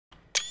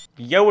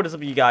Yo, what is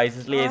up, you guys?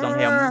 It's Liaison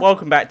here, and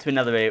welcome back to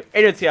another video.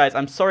 Anyways, guys,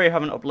 I'm sorry I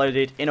haven't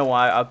uploaded in a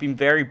while. I've been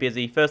very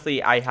busy.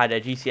 Firstly, I had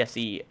a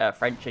GCSE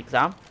French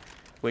exam,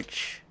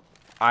 which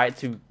I had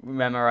to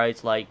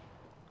memorize, like,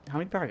 how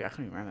many paragraphs? I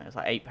can't even remember. It's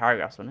like 8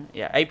 paragraphs, wasn't it?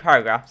 Yeah, 8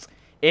 paragraphs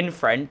in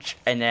French,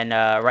 and then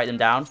write them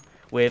down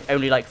with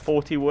only, like,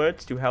 40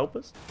 words to help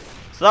us.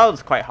 So that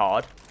was quite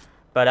hard.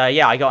 But,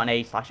 yeah, I got an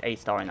A/A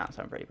star in that,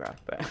 so I'm pretty proud.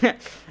 But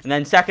and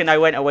then second, I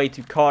went away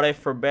to Cardiff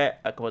for a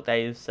couple of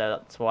days, so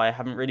that's why I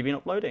haven't really been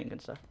uploading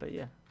and stuff. But,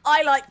 yeah.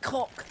 I like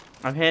cock.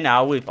 I'm here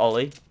now with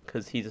Ollie,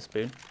 because he's a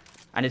spoon.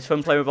 And it's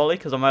fun playing with Ollie,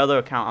 because on my other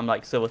account, I'm,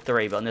 like, silver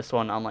 3, but on this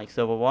one, I'm, like,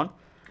 silver 1.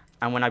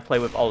 And when I play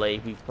with Ollie,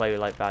 we play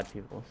with, like, bad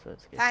people, so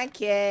it's good.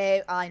 Thank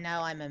you. I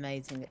know I'm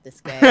amazing at this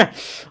game.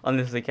 On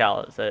this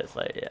account, so it's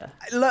like, yeah.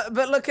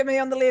 Look at me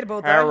on the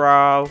leaderboard, though.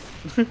 Hello.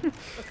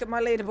 Look at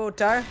my leaderboard,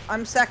 though.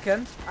 I'm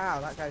second. Ow,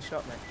 that guy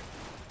shot me.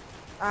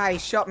 Ah, he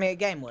shot me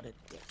again. What a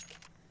dick.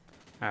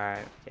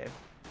 Alright, okay.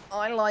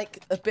 I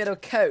like a bit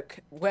of coke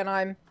when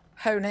I'm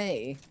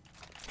honey.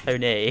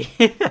 Honey.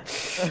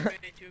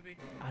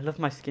 I love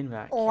my skin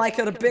back. Like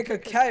a bit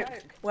of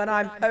coke when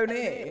I'm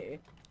honey.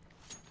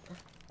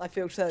 I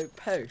feel so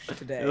posh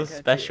today. You're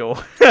special.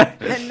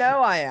 I know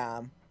I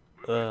am.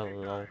 Oh,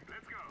 Lord.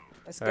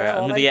 Let's go, Alright,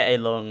 I'm gonna Ollie. get A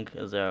long,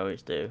 as I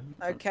always do.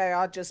 Okay,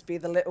 I'll just be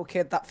the little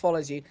kid that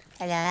follows you.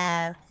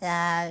 Hello,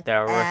 hello.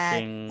 They're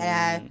rushing.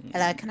 Hello,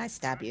 hello. Can I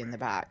stab you in the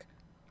back?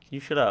 You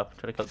shut up. I'm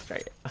trying to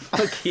concentrate.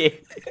 Fuck you.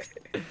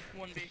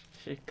 1B.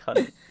 Shit,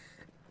 cunt.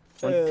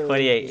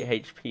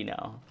 128 HP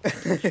now.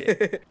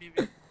 Shit.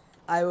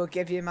 I will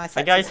give you my.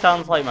 That guy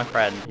sounds like my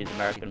friend. He's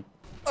American.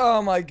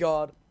 Oh my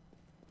god.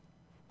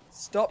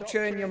 Stop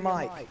chewing your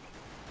mic.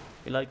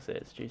 He likes it.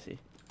 It's juicy.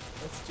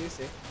 That's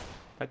juicy.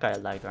 That guy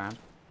lagged around.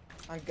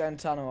 I'm going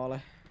tunnel,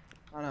 Ollie.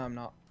 Oh no, I'm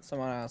not.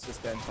 Someone else is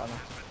going tunnel.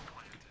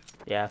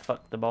 Yeah,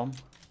 fuck the bomb.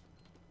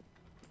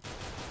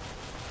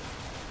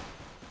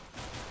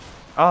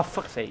 Oh,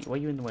 fuck's sake. Why are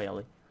you in the way,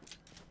 Ollie?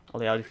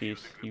 Ollie, I'll defuse.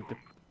 You.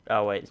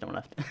 Oh, wait, there's no one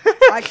left.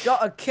 I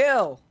got a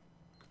kill!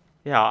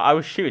 Yeah, I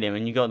was shooting him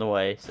and you got in the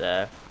way,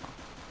 so.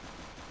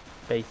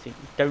 Basic.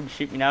 Don't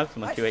shoot me now because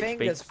I'm on My 2 HP.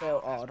 fingers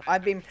feel odd.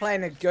 I've been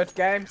playing a good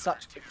game,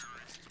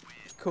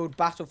 called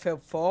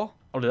Battlefield 4.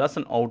 Ollie, that's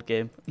an old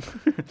game.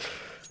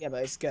 Yeah,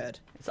 but it's good.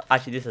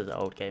 Actually, this is an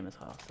old game as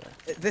well,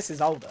 so. This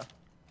is older.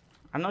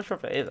 I'm not sure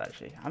if it is,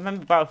 actually. I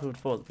remember Battlefield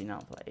 4 has been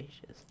out for like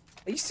ages.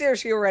 Are you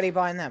seriously already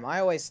buying them? I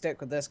always stick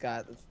with this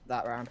guy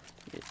that round.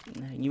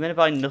 You meant to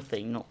buy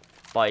nothing, not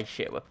buy a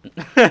shit weapon.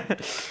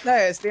 No,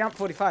 it's the AMP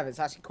 45. It's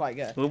actually quite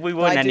good. Well, we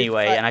But won I do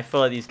anyway, prefer- and I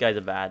feel like these guys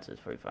are bad, so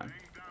it's pretty fun.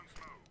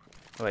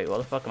 Wait, what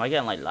the fuck? Am I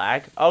getting, like,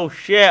 lag? Oh,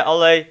 shit,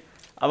 Ollie!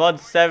 I'm on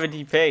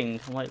 70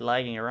 ping. I'm, like,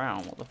 lagging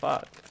around. What the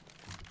fuck?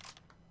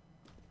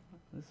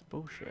 This is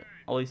bullshit.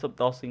 Ollie, stop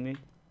dossing me.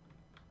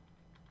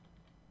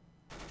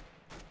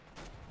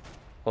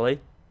 Ollie?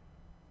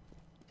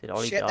 Did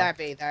Ollie Shit, die? they're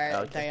B.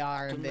 They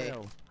are in B.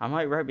 I'm,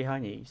 like, right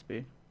behind you, you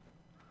spoon.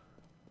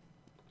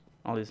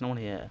 Oh, there's no one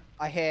here.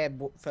 I hear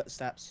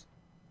footsteps.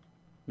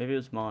 Maybe it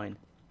was mine.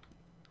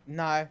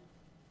 No.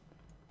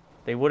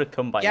 They would have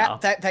come by Yeah,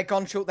 now. they're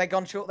gone short. They're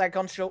gone short. They're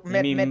gone short. You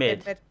Mid, mean mid, mid?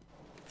 mid, mid.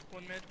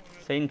 One mid.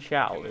 Say in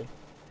chat, Ollie.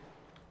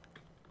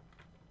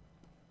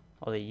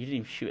 Ollie, you didn't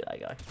even shoot at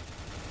that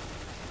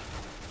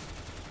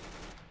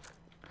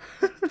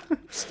guy.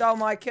 Stole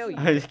my kill. You.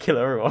 I just kill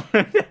everyone.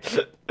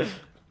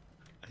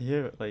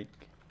 Yeah, like,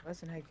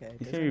 Where's an AK?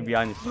 he's There's gonna be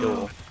only- behind this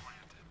door.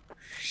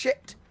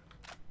 Shit.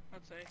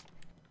 I'd say.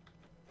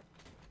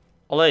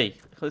 Ollie,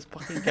 let's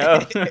fucking go.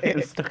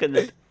 I'm stuck in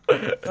the.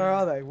 Where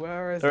are they?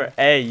 Where is They're it?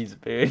 A's,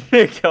 dude.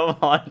 Come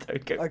on,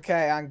 don't go.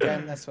 Okay, I'm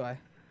going this way.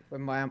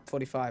 With my AMP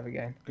 45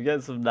 again. We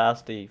get some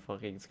nasty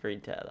fucking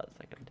screen tear that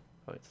second.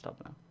 Oh, it's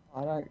stopped now.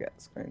 I don't get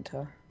screen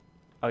tear.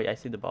 Oh, yeah, I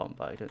see the bomb,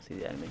 but I don't see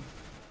the enemy.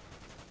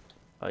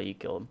 Oh, you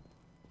killed him.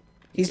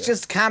 He's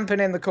just camping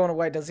in the corner.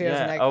 Wait, does he have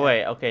an Yeah. AK? Oh,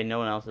 wait, okay, no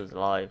one else is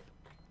alive.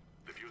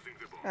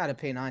 I had a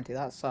P90.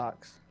 That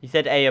sucks. He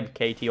said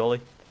AMK to you,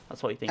 Ollie.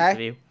 That's what he thinks Eh? of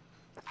you.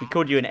 He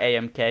called you an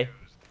AMK.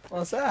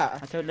 What's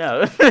that? I don't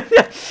know. I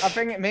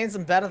think it means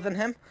I'm better than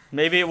him.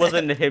 Maybe it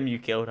wasn't him you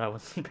killed. I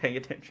wasn't paying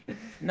attention.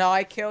 No,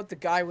 I killed the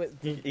guy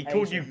with. He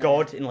called you Asian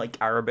God in like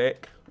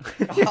Arabic.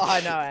 name. Oh,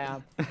 I know I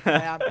am.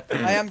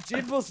 I am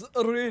Jibbos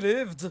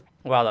relived.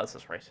 Wow, that's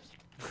just racist.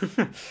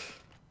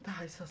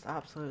 That is just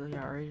absolutely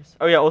outrageous.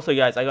 Oh yeah, also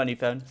guys, I got a new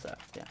phone, so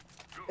yeah.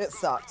 It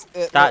sucks.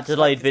 It That looks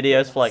delayed like his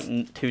videos for like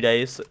penis. 2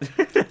 days.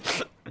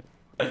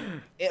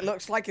 It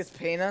looks like his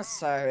penis,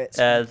 so it's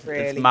It's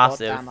really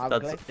massive. goddamn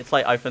ugly. It's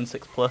like iPhone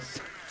 6 Plus.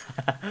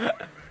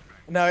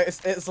 No,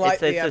 it's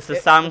like it's a the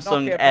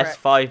Samsung Nokia brick.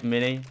 S5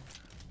 Mini,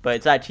 but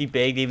it's actually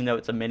big even though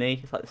it's a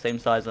mini. It's like the same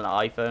size as an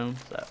iPhone,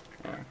 so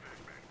yeah.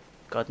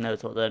 God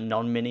knows what the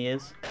non-mini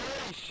is.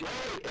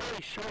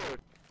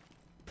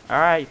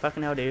 Alright,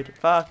 fucking hell, dude.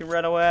 Fucking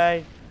run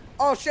away.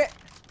 Oh shit!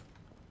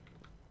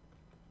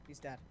 He's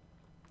dead.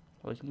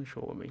 Well, you can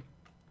short with me.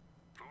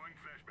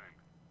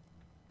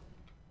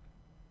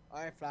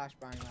 I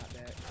flashbang that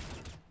bitch.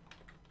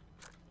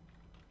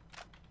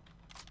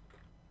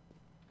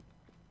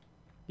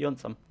 You want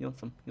some? You want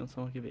some? You want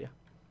some? I'll give it you.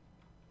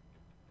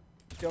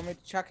 Do you want me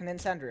to chuck an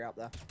incendiary up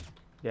there?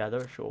 Yeah,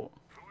 they're short.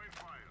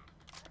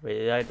 Wait,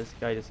 did this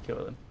guy just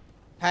kill him?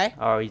 Hey?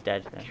 Oh, he's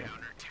dead. Okay.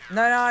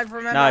 No, I've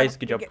remembered. Nice,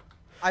 good job.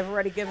 I've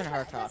already given her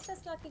a card. That's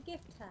just like a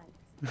gift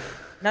tag.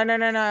 No,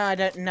 I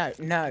don't.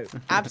 No.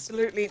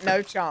 Absolutely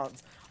no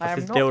chance. I That's am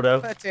his not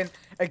dildo. putting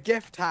a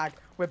gift tag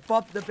with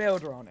Bob the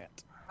Builder on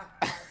it.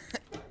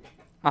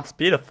 That's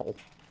beautiful.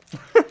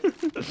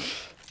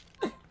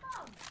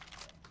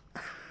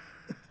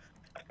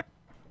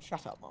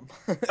 Shut up, Mum.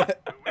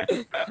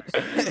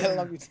 I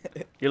love you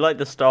too. You like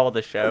the star of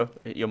the show.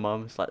 Your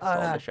mum's like the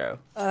star of the show.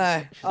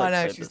 I know.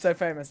 like She's famous. so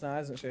famous now,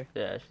 isn't she?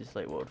 Yeah, she's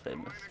like world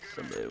famous. It's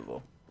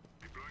unbelievable.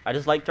 I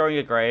just like throwing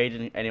a grenade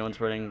and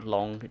anyone's running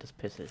long. It just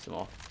pisses them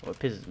off. Or it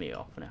pisses me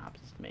off when it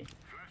happens to me.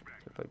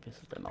 So it probably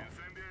pisses them off.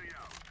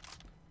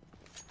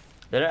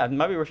 They don't, I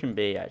might be rushing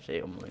B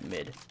actually, on like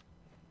mid.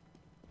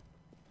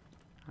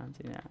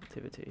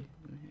 Anti-activity.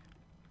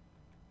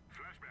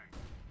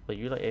 Well,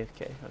 you like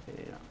AFK?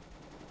 Okay, yeah.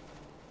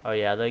 Oh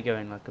yeah, they're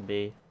going like a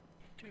B.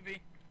 2B,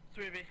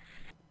 3B.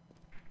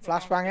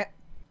 Flashbang it.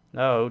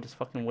 No, just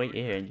fucking wait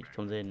here and he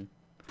comes in.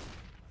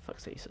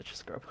 Fuck's sake, he's such a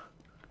scrub.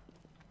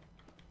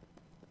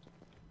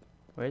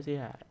 Where is he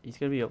at? He's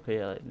gonna be up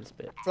here like this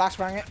bit.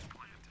 Flashbang it.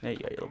 There you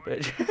go, you little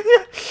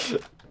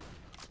bitch.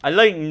 I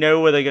like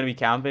know where they're gonna be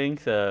camping,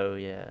 so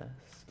yeah.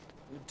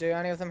 Do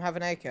any of them have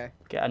an AK?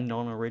 Get a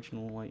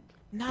non-original like.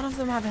 None of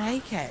them have an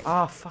AK.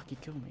 Ah, fuck! You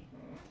kill me.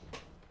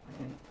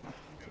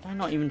 Did I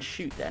not even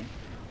shoot then?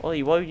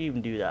 Ollie, why would you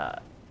even do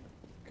that?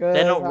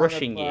 They're not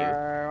rushing you.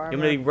 You're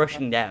gonna be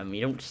rushing them.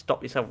 You don't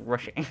stop yourself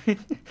rushing.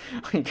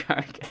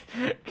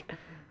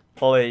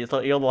 Ollie, it's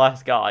like you're the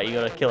last guy. You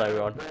gotta kill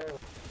everyone.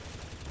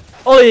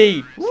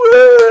 Ollie!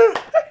 Woo!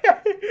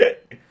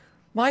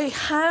 My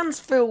hands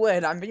feel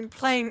weird. I've been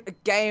playing a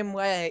game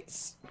where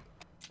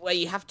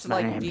you have to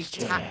like be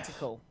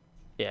tactical.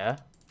 Yeah.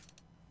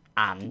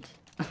 And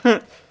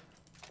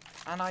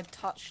And I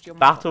touched your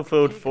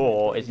Battlefield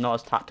 4 is not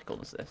as tactical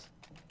as this.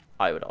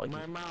 I would argue.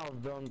 My mouth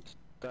don't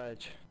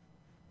touch.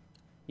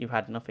 You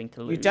had nothing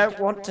to lose. You don't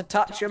want to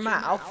touch your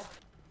mouth?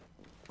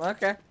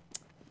 Okay.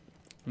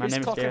 My Whose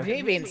name's cock have Joe.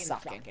 you been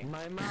sucking?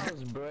 My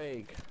mouth's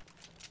break.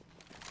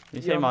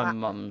 You say Your my ma-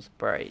 mum's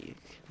brave.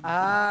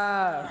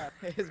 Ah,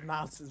 his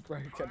mouse is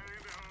broken.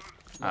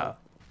 Oh.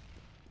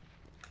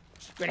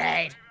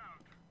 Grenade.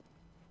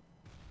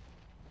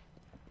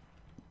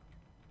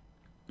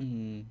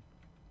 Hmm.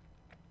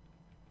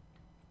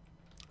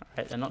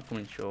 Alright, they're not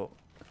coming short.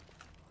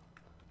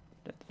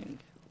 Don't think.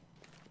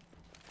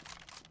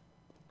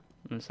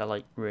 Unless they're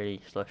like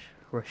really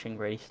rushing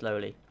really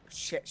slowly.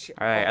 Shit.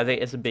 Alright, I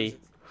think it's a B.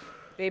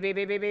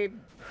 B.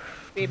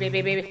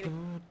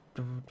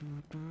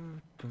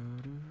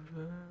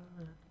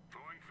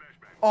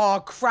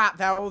 Oh crap,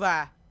 they're all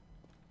there.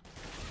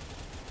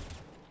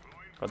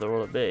 But they're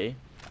all at B.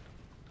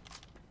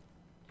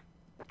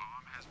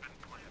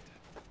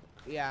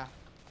 Yeah.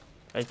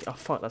 Oh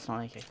fuck, that's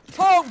not AK.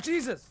 Oh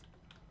Jesus!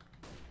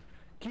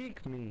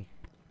 Kick me.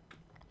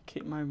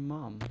 Kick my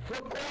mum.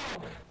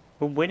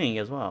 We're winning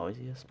as well. Is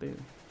he a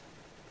spoon?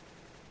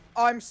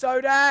 I'm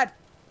so dead.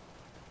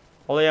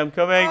 Ollie, I'm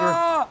coming.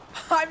 Oh,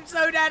 I'm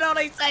so dead,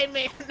 Ollie, save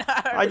me. No.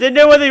 I didn't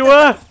know where they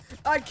were.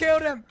 I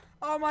killed him.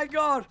 Oh my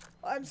god.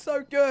 I'm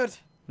so good.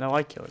 No,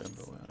 I killed him.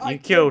 But I you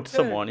killed killed too.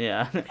 someone,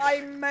 yeah.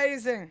 I'm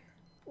amazing.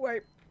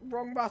 Wait,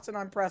 wrong button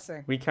I'm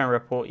pressing. We can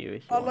report you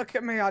if you Oh, want. look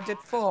at me. I did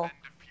 4.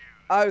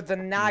 Oh, the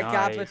Nice.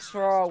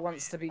 Nagabator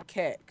wants to be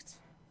kicked.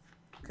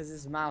 Because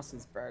his mouse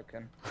is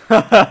broken.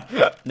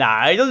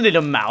 Nah, he doesn't need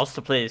a mouse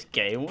to play this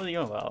game. What are you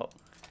on about?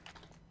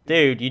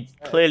 Dude, you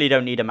clearly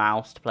don't need a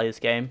mouse to play this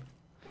game.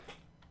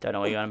 Don't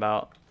know what you're on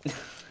about.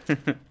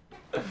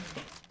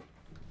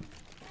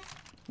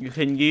 You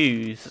can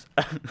use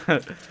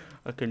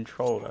a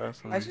controller or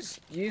something. I just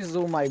used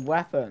all my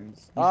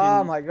weapons. You Oh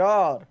can- my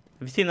god.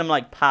 Have you seen them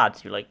like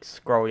pads? You like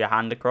scroll your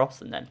hand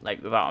across and then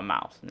like without a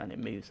mouse and then it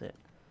moves it.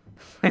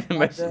 The Like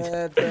most-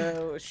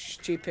 the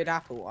stupid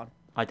Apple one.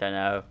 I don't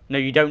know. No,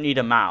 you don't need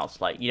a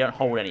mouse. Like, you don't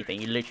hold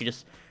anything. You literally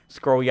just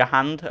scroll your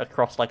hand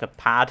across like a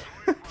pad.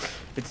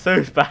 It's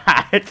so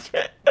bad.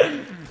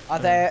 Are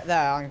they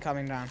there? I'm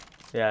coming down.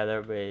 Yeah,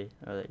 there'll be.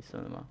 Oh, there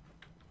some of them are.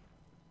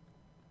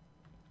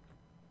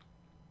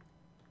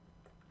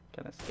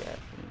 Kind of scared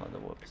from like the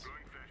whoops.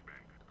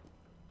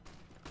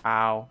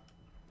 Ow.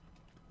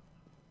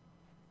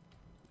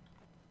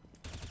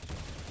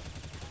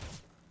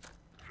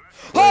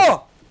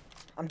 Oh!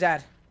 I'm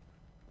dead.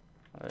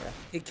 Oh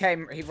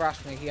yeah. He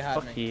rushed me, he heard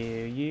Fuck me.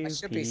 you, you I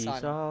should be piece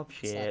silent. of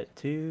shit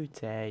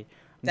today.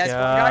 There's one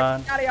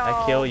Gun.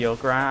 guy. I kill your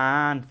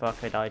gran.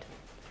 Fuck, I died.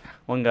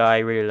 One guy,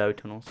 really low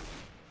tunnels.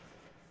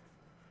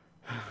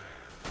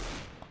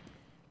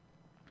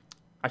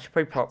 I should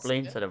play properly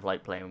instead of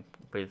like playing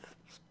with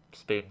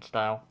spoon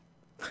style.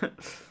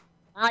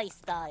 I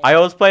style. I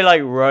always play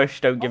like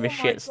rush, don't give Oh a my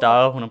shit God,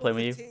 style when I'm all playing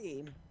with the you.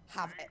 team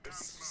have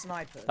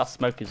snipers. That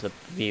smoke is a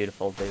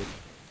beautiful dude.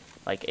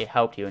 Like it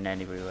helped you in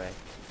every way.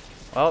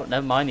 Well,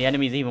 never mind. The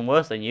enemy's even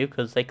worse than you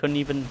because they couldn't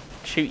even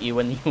shoot you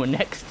when you were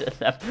next to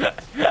them.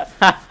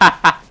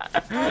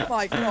 Oh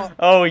my god.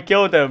 Oh, we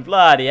killed them.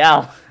 Bloody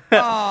hell.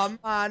 Oh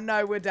man,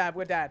 no, we're dead.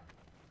 We're dead.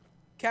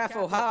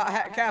 Careful,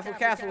 careful,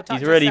 careful. Touch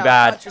He's really yourself,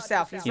 bad. Touch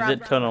yourself. He's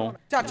at tunnel.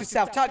 Touch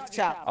yourself. Touch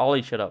yourself.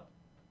 Ollie, shut up.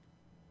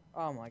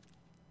 Oh my.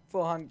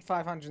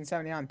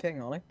 579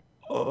 ping, Ollie.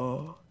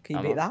 Oh. Can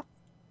you beat that?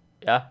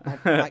 Yeah.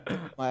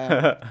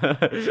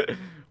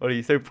 What are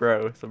you so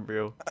pro? It's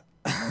unreal.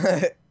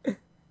 I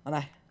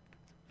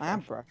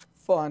am pro.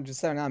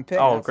 479 ping.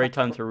 Oh, great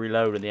time to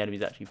reload when the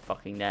enemy's actually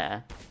fucking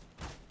there.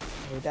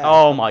 Dead.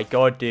 Oh my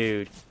god,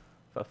 dude.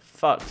 For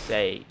fuck's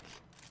sake.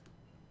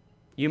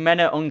 You men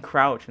are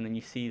uncrouch and then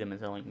you see them as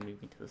they're like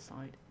moving to the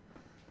side.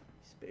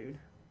 Spoon.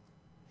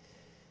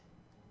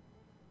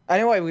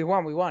 Anyway, we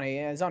won.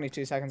 There's only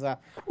 2 seconds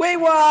left. We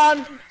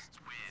won!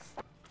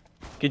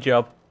 Good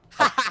job.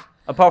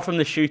 Apart from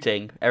the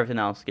shooting, everything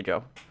else, good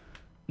job.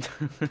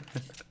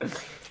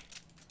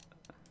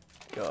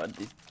 God,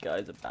 these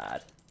guys are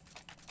bad.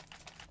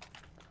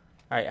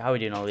 Alright, how are we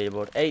doing on the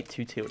leaderboard? 8,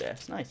 2, 2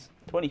 this. Nice.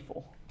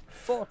 24.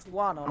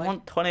 41, Ollie. I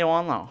want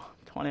 21 though.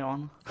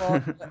 21.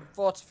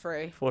 4 to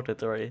 3. 4 to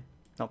 3.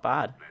 Not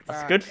bad. That's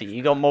Alright. good for you.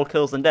 You got more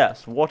kills than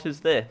deaths. What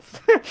is this?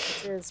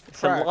 Cheers,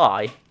 It's a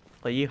lie.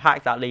 Like, you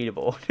hacked that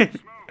leaderboard.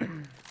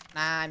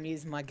 Nah, I'm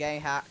using my gay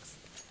hacks.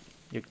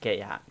 You gay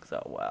hacks.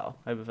 Oh, wow.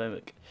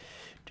 Homophobic.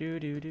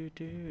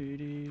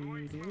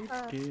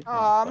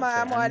 Oh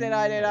man, why did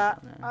I do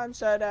that? I'm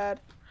so dead.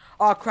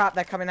 Oh crap,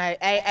 they're coming A.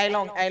 A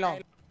long, A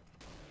long.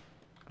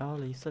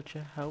 Ollie's such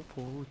a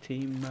helpful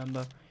team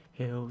member.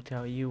 He'll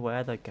tell you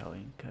where they're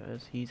going,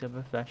 cause he's a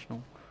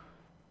professional.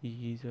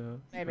 He's a...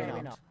 Maybe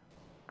not.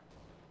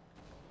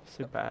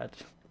 So bad.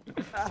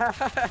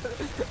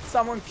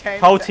 Someone came.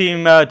 Whole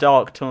team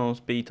dark tunnels,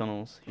 B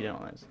tunnels. You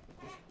don't know those.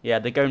 Yeah,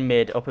 they're going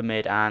mid, upper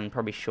mid, and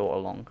probably short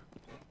or long.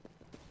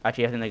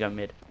 Actually, I think they go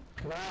mid.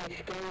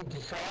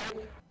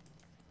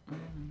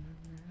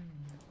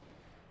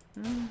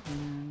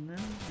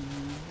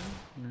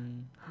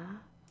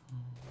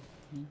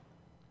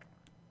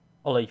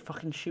 Ollie,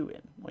 fucking shoot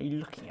him. What are you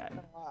looking at him?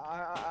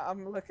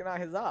 I'm looking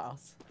at his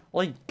ass.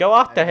 Ollie, go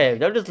after him.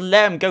 Don't just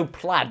let him go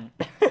plant.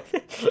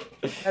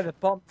 Hey, the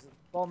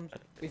bombs.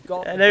 We've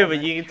got. I know,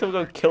 but you can still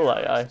go kill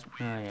that guy.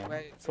 Oh, yeah.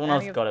 Wait, Someone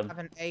else any of got them him. Have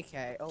an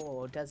AK.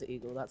 Oh, Desert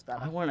Eagle. That's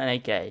better. I want an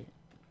AK.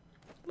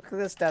 Look at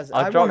this desert.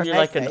 I'll I drop want you an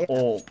like AK. an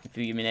AWP if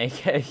you give me an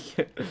AK.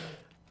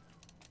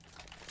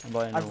 I'm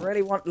buying I an AWP.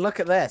 really want. Look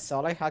at this,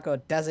 Ollie. I got a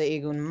Desert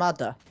Eagle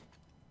mother.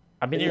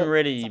 I've been it doing looks-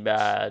 really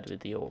bad with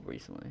the AWP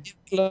recently.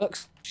 It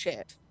looks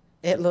shit.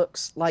 It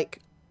looks like.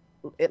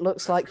 It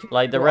looks like.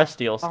 Like the what?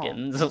 rest of your Oh.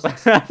 skins.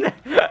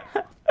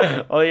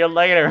 Oh, you're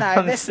laying No,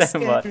 around this so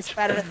skin's much.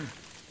 better than...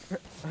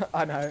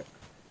 I know.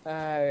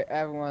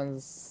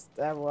 Everyone's...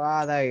 there you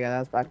go.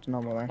 That's back to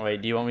normal then.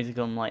 Wait, do you want me to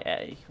come like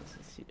A? Because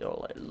you're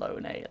like low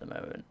in A at the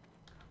moment.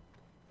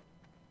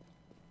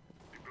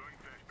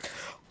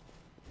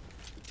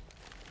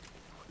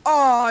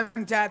 Oh,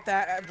 I'm dead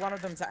there. One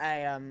of them's at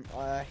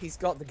A. He's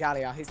got the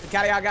Gallia. He's the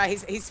Gallia guy.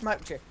 He's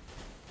smoked you.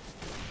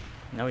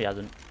 No, he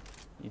hasn't.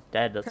 He's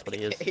dead, that's what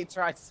he is. He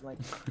tried to smoke.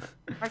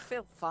 I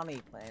feel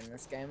funny playing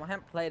this game. I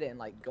haven't played it in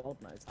like God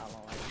knows how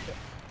long.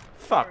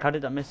 Fuck, how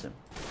did I miss him?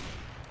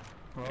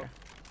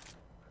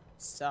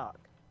 Suck.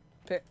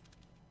 Pick.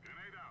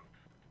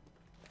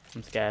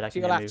 I'm scared, I To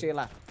can your left, move. to your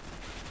left.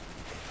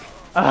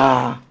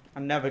 Ah,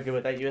 I'm never good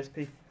with that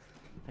USP.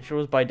 I sure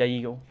was by the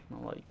Eagle,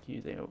 not like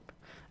using it.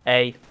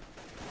 A.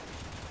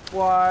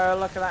 Whoa,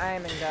 look at that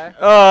aiming go.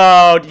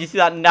 Oh, did you see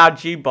that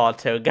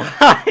Najibato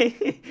guy?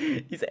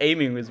 His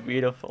aiming was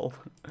beautiful.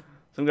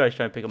 Some guy's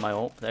trying to pick up my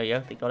ult. There you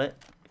go, they got it.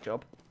 Good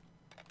job.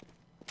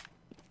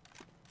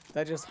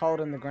 They're just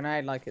holding the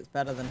grenade like it's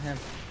better than him.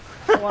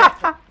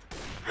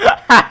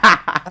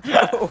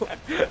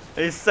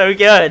 It's so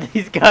good.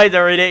 These guys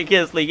are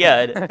ridiculously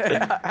good.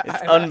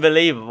 It's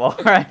unbelievable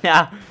right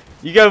now.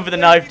 You go for the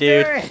knife,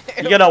 dude.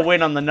 You're gonna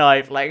win on the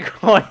knife. Like,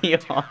 what are you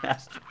on?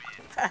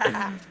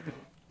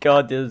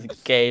 God, this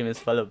game is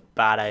full of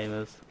bad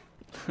aimers.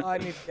 I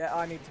need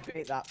to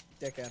beat that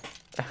dickhead.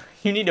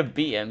 You need to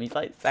beat him. He's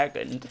like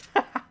second.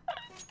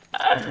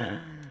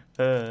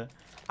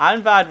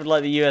 I'm bad with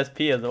like the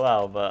USP as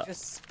well, but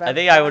Just I spent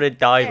think I would have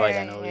died by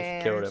then. I would have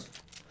and- killed him.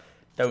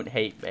 Don't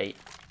hate, mate.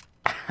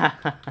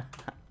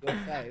 Your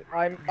face.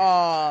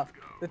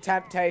 The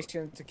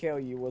temptation to kill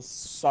you was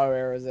so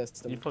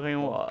irresistible. You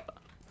fucking what?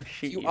 I'll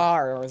shoot you. You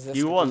are irresistible.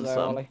 You want though,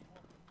 some? Ollie.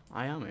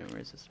 I am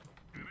irresistible.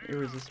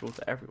 Irresistible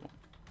to everyone.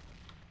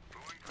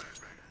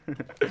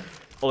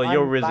 Well, I'm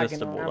you're lagging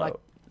resistible around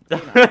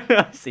though.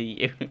 I see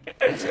you.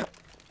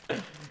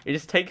 It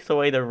just takes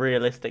away the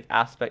realistic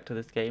aspect of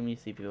this game. You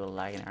see people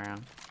lagging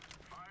around.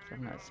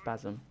 Having that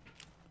spasm.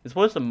 It's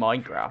worse than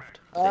Minecraft.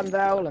 I'm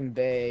the Olin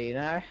B, you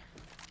know?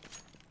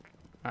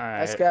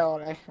 Alright. Let's go,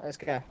 Ollie. Let's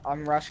go.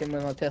 I'm rushing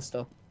with my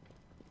pistol.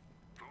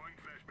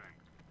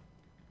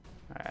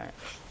 Alright.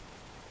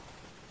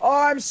 Oh,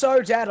 I'm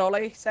so dead,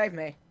 Ollie. Save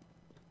me.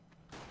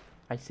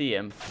 I see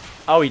him.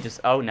 Oh, he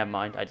just. Oh, never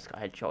mind. I just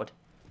got headshot.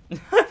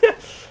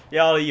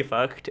 Yeah, Ollie, you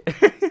fucked.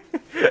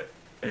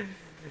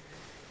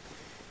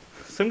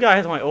 Some guy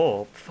has my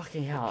orb.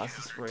 Fucking hell, that's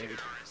just rude.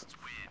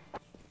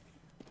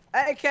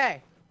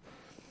 AK.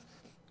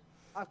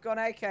 I've got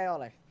AK,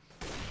 Ollie.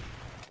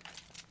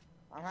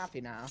 I'm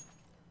happy now.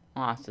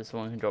 I'll ask this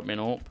one can drop me an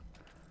orb.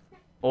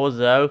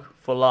 Also,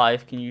 for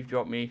life, can you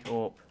drop me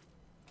orb?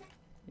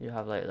 You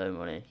have like low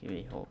money. Give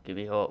me orb. Give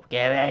me orb.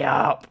 Give me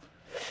orb.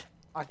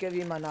 I'll give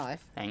you my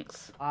knife.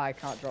 Thanks. I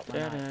can't drop my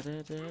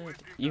knife.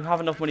 You have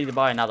enough money to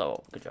buy another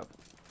orb. Good job.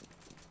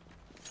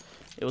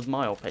 It was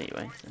my orb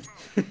anyway.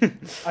 So.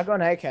 I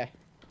got an AK.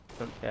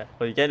 Yeah.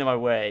 Well, you're getting in my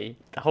way.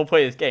 The whole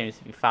point of this game is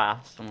to be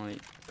fast and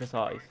like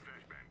precise.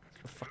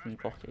 You're fucking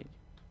blocking.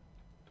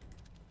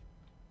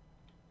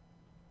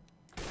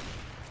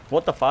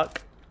 What the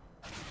fuck?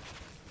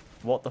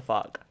 What the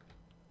fuck?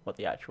 What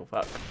the actual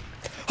fuck?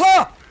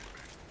 Ha!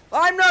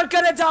 I'm not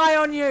gonna die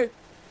on you!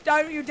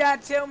 Don't you dare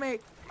tell me!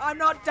 I'm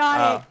not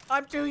dying!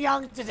 I'm too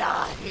young to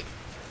die!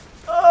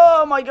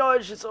 Oh my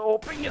gosh, it's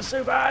orping it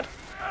so bad.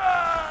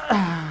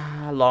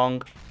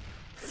 Long.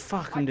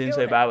 Fuck, I'm doing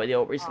so bad with the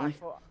orb recently.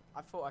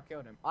 I thought I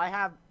killed him. I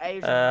have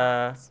Asian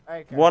hands.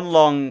 Okay. One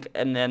long,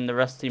 and then the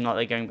rest seem like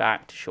they're going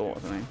back to short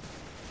or something.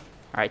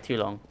 Alright, too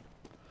long.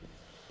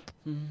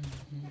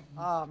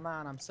 Oh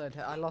man, I'm so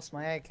dead. I lost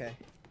my AK.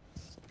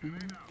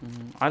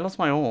 I lost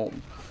my orb.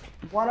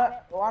 Why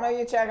don't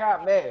you check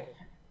out me?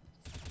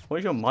 What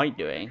is your mic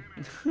doing?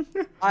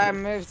 I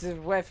moved it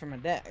away from my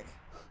deck.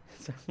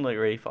 It's like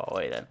really far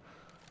away then.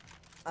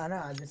 I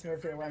know, I just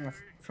moved it away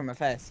from my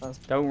face.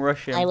 Don't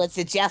rush him. I was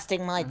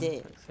adjusting my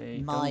D. See,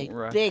 My don't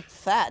rush. big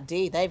fat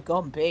D. They've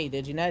gone B.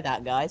 Did you know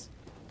that, guys?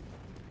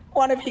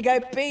 Why don't you go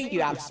B,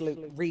 you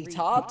absolute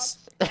retards?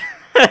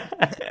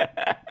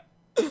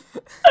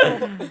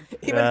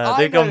 Even I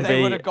they've know gone they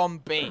B. would have gone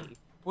B.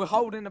 We're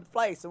holding a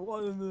place. And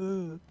what?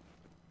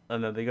 Oh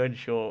no, they're going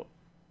short.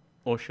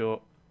 Or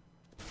short.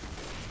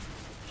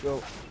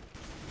 Sure.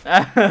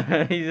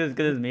 He's as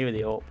good as me with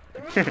the orb.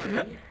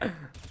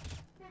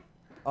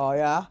 Oh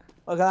yeah.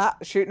 Look at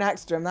that. Shoot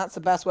next to him. That's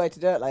the best way to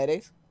do it,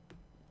 ladies.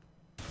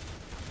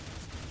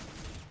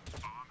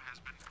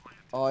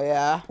 Oh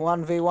yeah.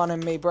 1v1 in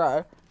me,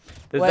 bro.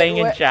 They're saying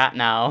in chat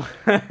now.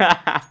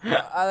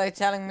 Are they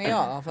telling me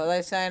off? Are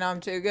they saying I'm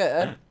too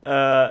good?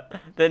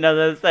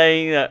 They're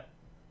saying that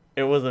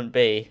it wasn't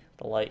B.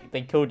 But like,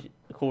 they called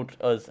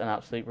us an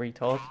absolute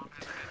retard.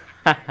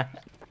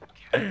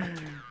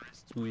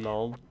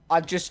 Lol.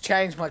 I've just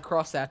changed my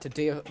crosshair to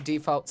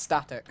default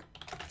static.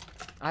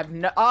 I've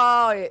no.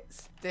 Oh,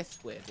 it's this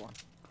weird one.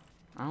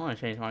 I want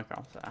to change my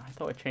crosshair. I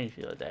thought it changed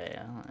the other day.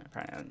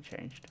 Apparently, it hasn't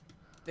changed.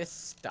 This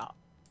stuff.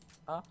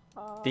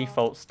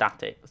 Default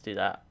static. Let's do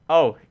that.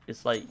 Oh,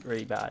 it's like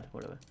really bad.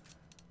 Whatever.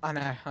 I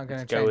know. I'm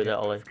gonna Go with it,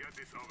 Ollie.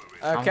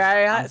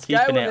 Okay, I'm let's go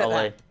keeping with it, it.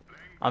 Ollie. Then.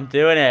 I'm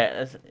doing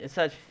it. It's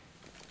such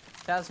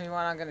Tells me when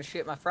I'm gonna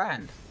shoot my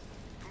friend.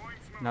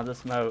 another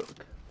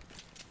smoke.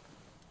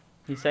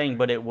 He's saying,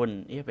 but it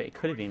wouldn't. Yeah, but it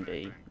could have been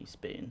B. You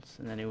spoons,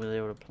 and then they would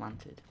have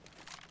planted.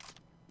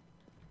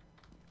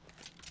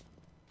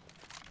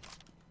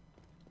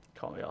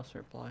 Can't be asked to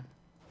reply.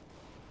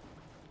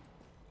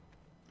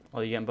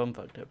 Oh, you're getting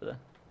bumfucked over there.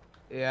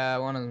 Yeah,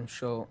 one of them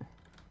short.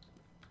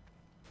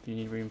 Do you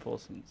need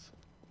reinforcements?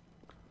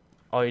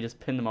 Oh, you just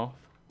pin them off.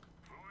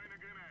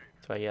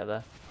 That's why you get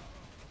there.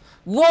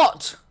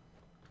 What?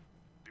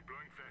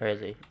 Where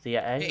is he? Is he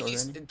at A? Or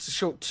It's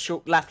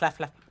short, left.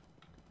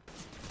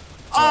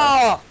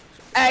 Oh!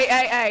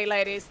 A,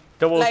 ladies.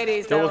 Double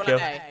Ladies, kill.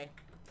 A.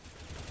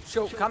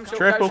 Short, come short,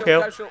 Triple go short,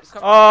 kill. go short,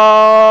 come. Oh!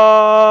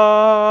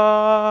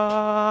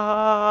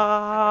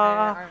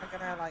 I'm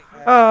gonna like.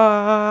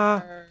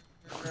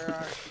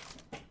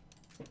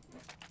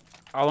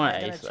 I want I'm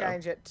an gonna ace though.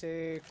 change it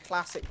to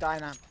classic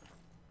dynamic.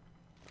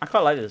 I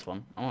quite like this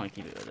one. I want to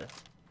keep it with this.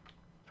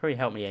 Probably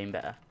help me aim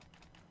better.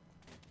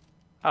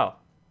 Oh.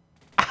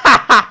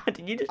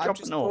 Did you just drop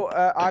an orb?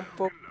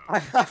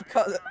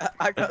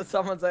 I've got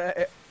someone's.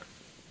 I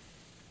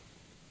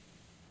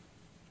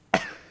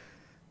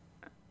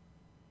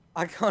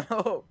got an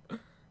orb.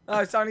 No,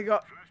 it's only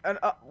got an.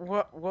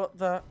 What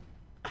the?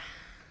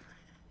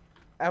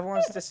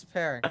 Everyone's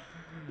disappearing.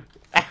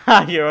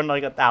 You're on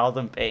like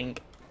 1,000 ping.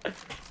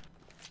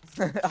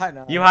 I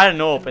know. You had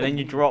an orb and then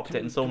you dropped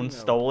it and someone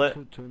stole it.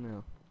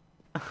 2-0.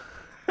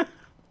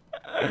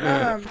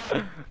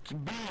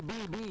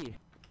 B.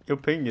 Your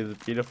ping is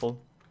beautiful.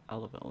 I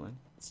love it, Olin.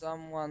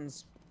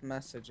 Someone's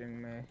messaging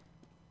me.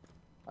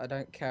 I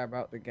don't care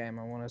about the game.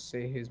 I want to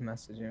see who's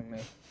messaging me.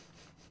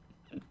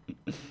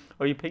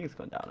 Oh, your ping's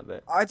gone down a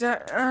bit. I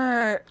don't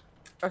know.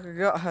 I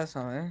got her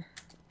something.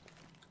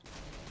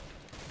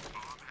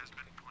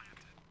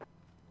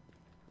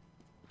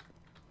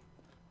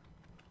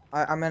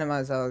 I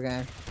minimize the whole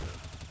game.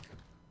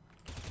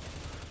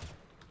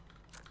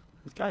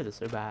 These guys are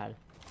so bad.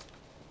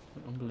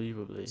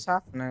 Unbelievably. What's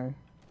happening?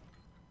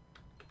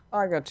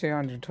 I got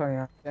 220.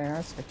 Okay,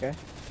 that's okay.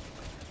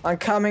 I'm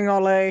coming,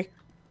 Ollie.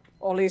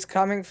 Ollie's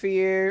coming for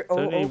you.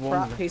 Oh,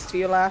 crap. He's to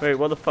your left. Wait,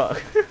 what the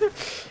fuck?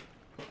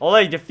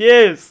 Ollie,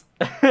 defuse!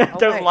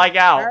 Don't wait, like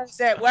out. Where is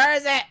it? Where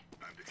is it?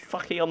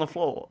 fuck are you on the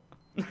floor?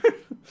 No,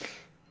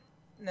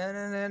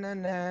 no, no, no,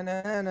 no,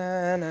 no,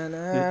 no, no,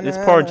 no. This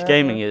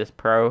PorridgeGaming is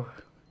pro.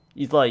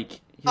 He's like.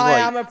 I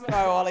am a pro,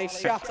 Ollie.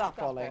 Shut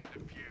up, Ollie.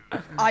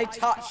 I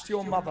touched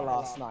your mother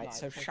last night,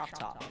 so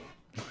shut up.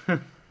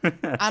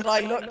 And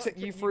I looked at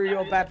you through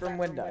your bedroom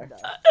window.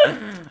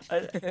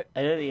 I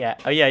don't. Yeah.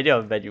 Oh yeah, I do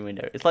have a bedroom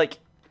window. It's like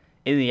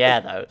in the air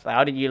though. So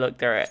how did you look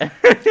through it?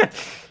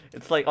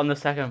 It's like on the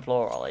second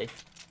floor, Ollie.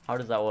 How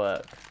does that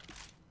work?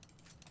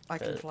 I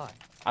can fly.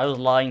 I was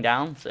lying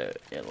down, so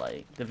it,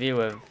 like the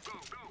view of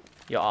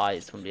your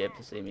eyes wouldn't be able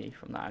to see me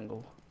from that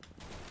angle.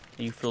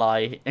 You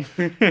fly.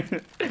 So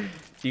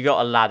you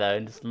got a ladder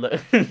and just look.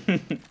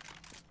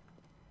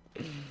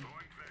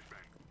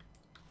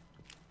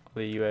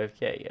 Are you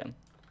okay again?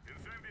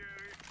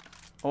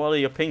 Oh, well,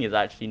 your ping is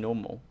actually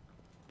normal.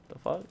 The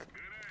fuck?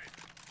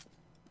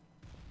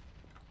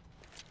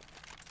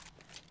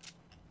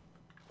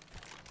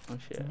 Oh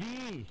shit.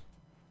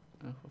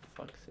 Oh,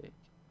 for fuck's sake.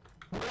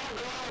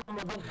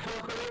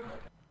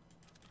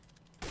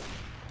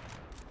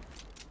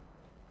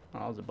 Oh,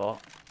 that was a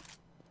bot.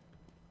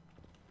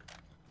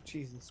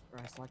 Jesus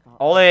Christ, I can't.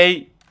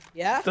 Ollie!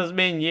 Yeah? Doesn't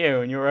mean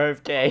you and you're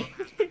AFK.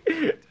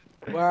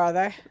 Where are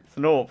they? It's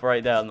an AWP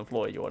right there on the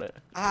floor, you want it?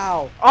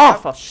 Ow. Oh,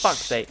 for fuck's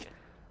sake.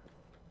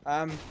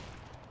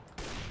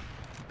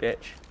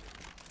 Bitch.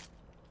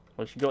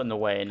 Well, she got in the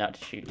way and had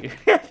to shoot you.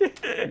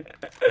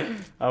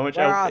 How much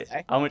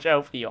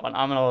health are you on?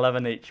 I'm on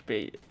 11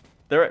 HP.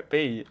 They're at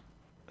B.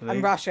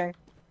 I'm rushing.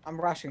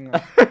 I'm rushing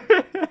them.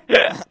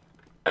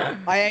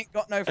 I ain't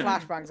got no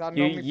flashbangs.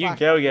 You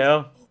go,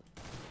 girl.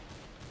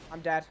 I'm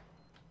dead.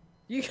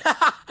 You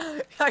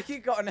you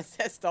got an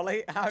assist,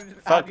 Ollie.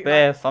 Fuck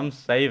this, I'm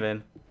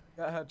saving.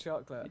 Got her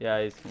chocolate.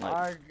 Yeah, he's like...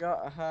 I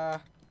got her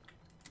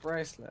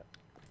bracelet.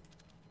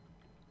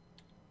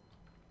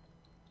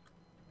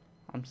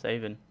 I'm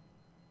saving.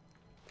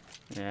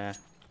 Yeah.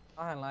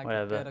 I like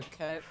Whatever. a bit of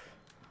coke.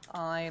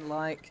 I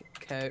like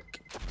coke.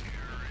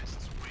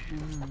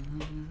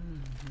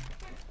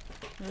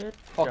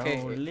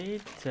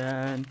 Pocket.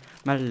 Turn,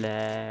 my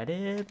let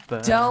it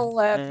burn. Don't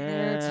let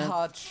me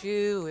touch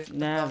you. It's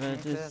Never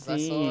to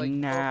see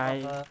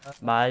night.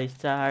 My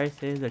stars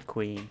is a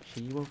queen.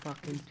 She will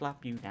fucking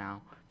slap you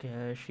down.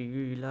 Cause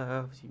she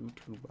loves you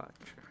too much.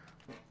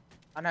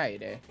 I know you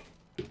do.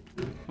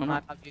 I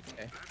love you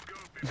too.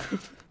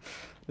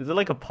 Is it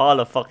like a pile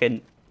of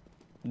fucking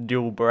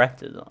dual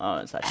Berettas? Oh,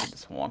 it's actually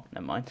just one.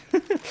 Never mind.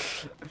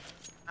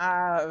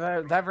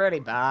 They're really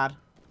bad.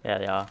 Yeah,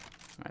 they are.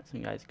 Alright,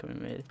 some guys coming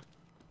mid.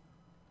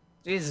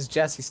 Jesus,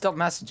 Jesse, stop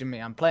messaging me.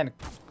 I'm playing.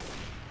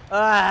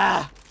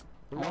 Ah!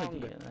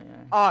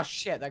 Oh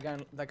shit,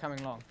 they're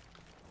coming long.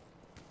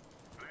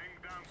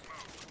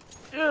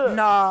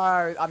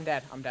 No, I'm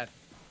dead. I'm dead.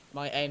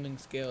 My aiming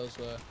skills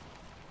were.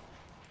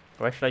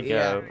 Where should I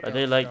go? Are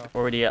they like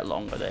already at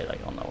long? Or are they like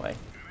on their way?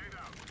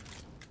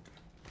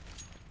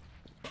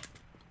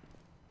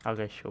 I'll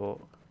go short.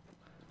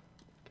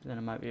 Cause then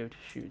I might be able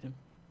to shoot them.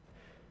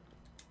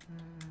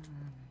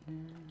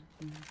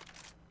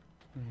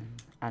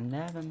 I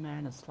never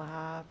meant to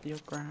slap your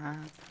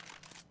ground.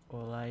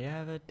 All I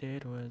ever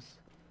did was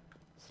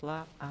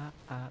slap her.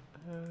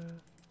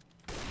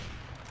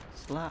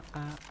 Slap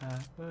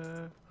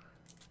her.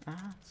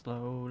 I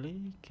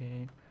slowly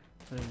came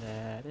to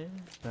let it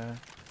burn.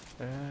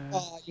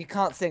 Oh, you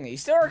can't sing it. You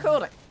still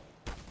recording?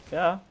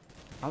 Yeah.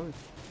 I was...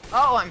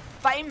 Oh, I'm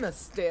famous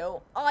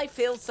still. I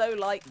feel so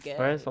like gay.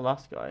 Where's the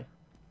last guy?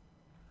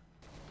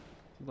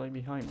 He's like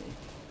behind me.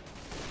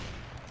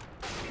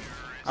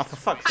 Oh, for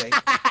fuck's sake.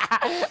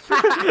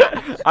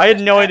 I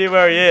had no idea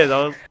where he is.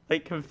 I was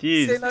like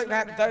confused. See, look,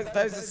 that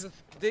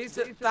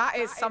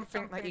is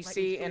something that you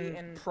see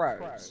in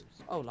pros.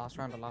 Oh, last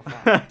round of last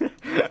round.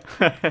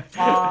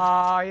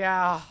 Oh,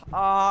 yeah.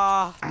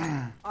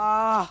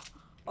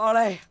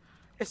 Ollie,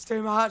 it's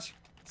too much.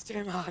 It's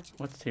too much.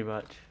 What's too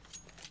much?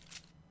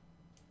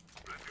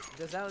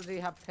 Does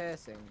LG have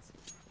piercings?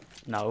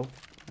 No.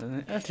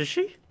 Does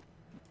she?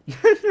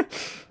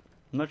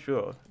 I'm not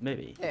sure.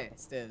 Maybe. Yeah,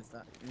 it does.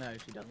 No,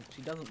 she doesn't.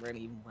 She doesn't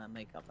really even wear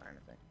makeup or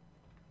anything.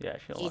 Yeah,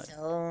 she'll like. It's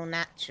all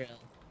natural.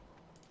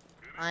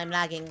 I'm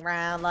lagging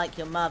round like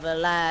your mother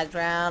lagged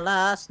round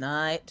last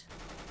night.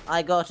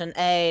 I got an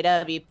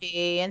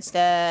AWP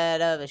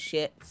instead of a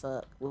shit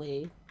fuck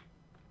weed.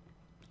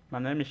 My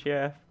name is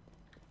Chef.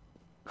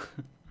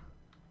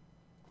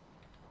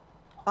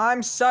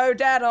 I'm so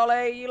dead,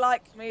 Ollie. You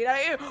like me,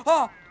 don't you?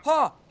 Why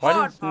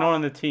does no one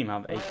on the team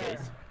have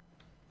AKs?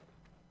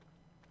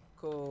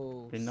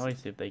 Cool. It'd be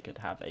nice if they could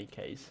have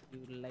AKs. See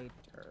you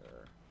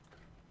later.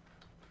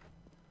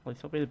 Well,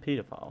 stop being a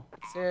paedophile.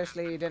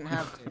 Seriously, you didn't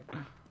have to.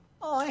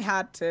 Oh, I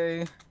had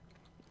to.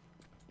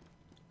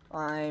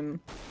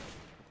 I'm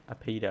A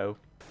pedo.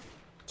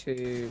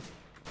 too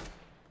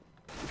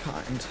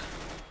kind.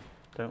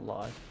 Don't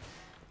lie.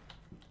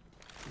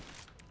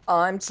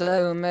 I'm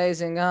so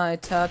amazing, I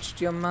touched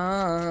your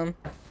mom.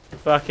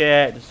 Fuck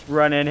it. Just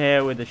run in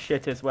here with the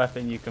shittest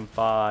weapon you can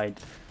find.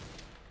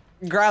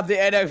 Grab the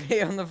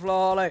AWP on the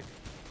floor, Ollie.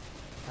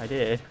 I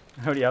did.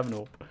 I already have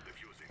an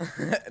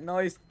AWP.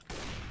 Nice.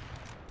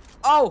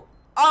 Oh!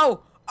 Oh!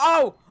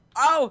 Oh!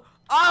 Oh!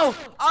 Oh!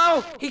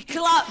 Oh! He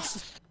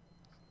clutched!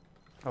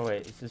 Oh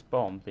wait, is this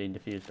bomb being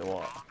defused or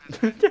what?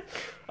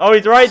 Oh,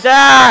 he's right there!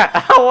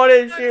 I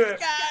wanted to shoot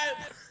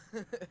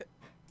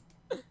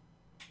him.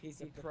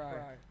 He's a pro.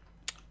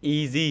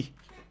 Easy.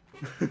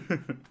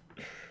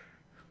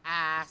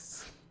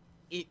 Ass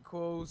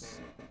equals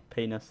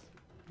Penis.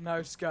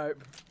 no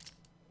scope.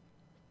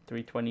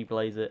 320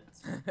 blaze it.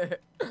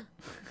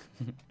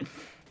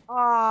 Oh,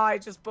 I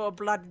just bought a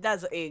bloody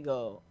desert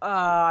eagle. Oh,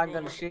 I'm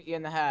gonna shoot you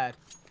in the head.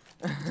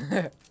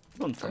 You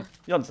want some?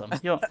 You want some?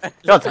 You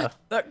want some?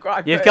 Look,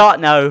 quite You've good. got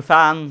no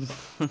fans.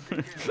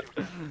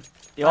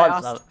 You want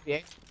I'll some? stab you.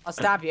 I'll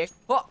stab you.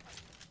 What?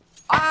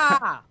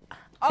 Ah!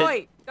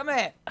 Oi! Come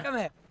here! Come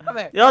here! Come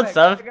here! You want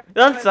some? You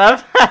want some?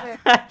 Come here!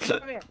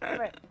 Come here!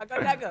 I got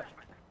a dagger.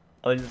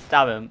 Oh, just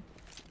stab him.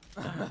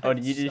 Oh,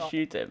 did you just Shot.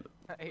 shoot him?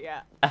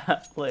 Yeah.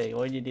 Wait,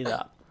 why did you do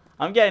that?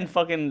 I'm getting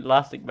fucking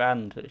elastic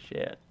band to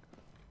shit.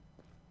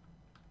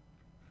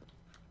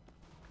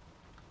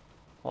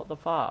 What the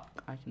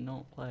fuck? I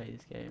cannot play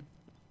this game.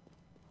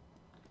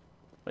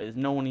 Wait, there's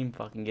no one even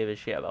fucking give a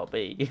shit about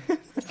B.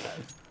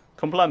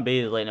 Come plant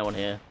B, there's like no one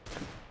here.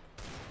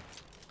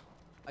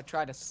 I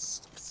tried to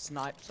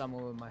snipe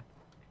someone with my.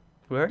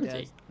 Where is Yeah,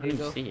 he? I don't even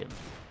Eagle. see him.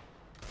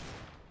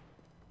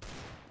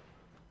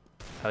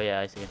 Oh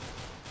yeah, I see him.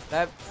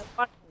 They're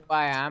wondering who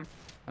I am.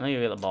 I'm gonna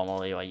go get the bomb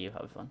while you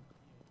have fun.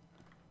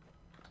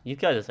 You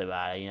guys are so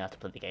bad, you don't have to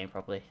play the game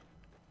properly.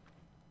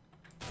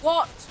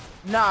 What?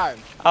 No.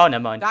 Oh,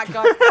 never mind. That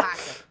guy's a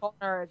hacker.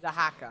 Connor is a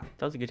hacker.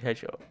 That was a good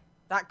headshot.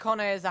 That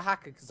Connor is a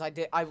hacker because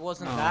I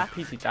wasn't Oh, there.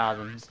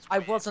 PC1000s. I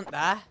wasn't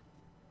there.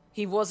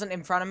 He wasn't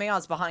in front of me. I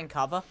was behind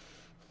cover.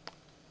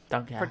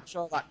 Don't care. Pretty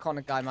sure that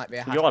Connor guy might be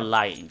a hacker. You're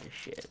lying to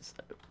shit, so.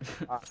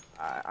 I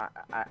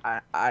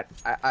I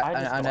just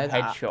got know that.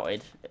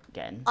 headshotted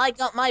again. I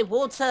got my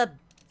water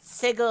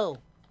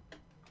sigil.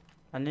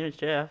 My name is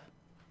Jeff.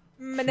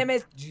 My name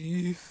is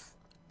Jeff.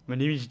 My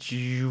name is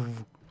Jeff.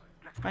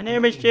 My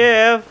name is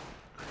Jeff.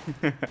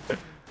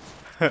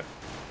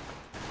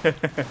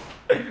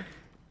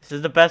 This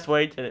is the best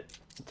way to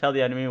tell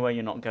the enemy where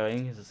you're not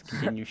going, is just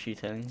continue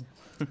shooting.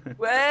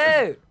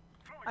 Whoa!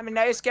 I'm a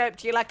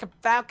no-scope you like a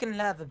falcon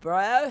lover,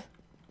 bro.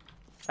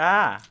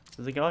 Ah,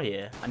 there's a guy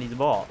here, and he's a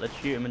bot. Let's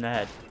shoot him in the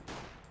head.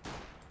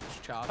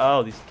 Charge.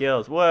 Oh, these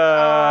skills.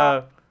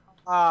 Whoa!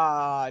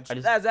 Ah,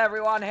 just- there's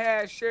everyone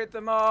here. Shoot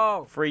them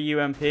all. Free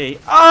UMP.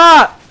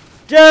 Ah!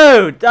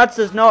 Dude, that's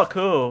just not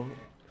cool.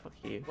 Fuck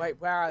you. Wait,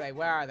 where are they?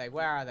 Where are they?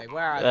 Where are they?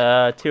 Where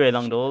are they? 2 A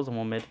long doors and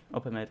 1 mid.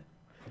 Upper mid.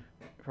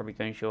 Probably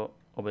going short.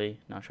 Or B,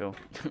 not sure.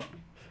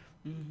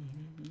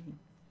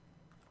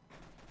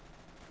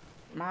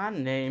 My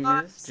name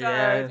I'm is so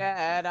Jeff.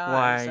 dead.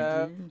 Why I'm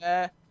so do-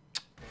 dead.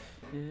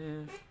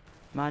 Jeff.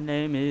 My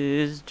name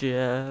is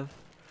Jeff.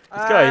 This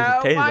guy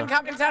is a taser. One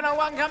coming tunnel,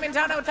 one coming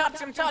tunnel,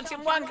 touch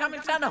him, one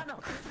coming tunnel.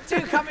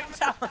 Two coming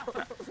tunnel.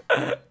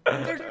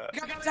 Two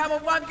coming tunnel,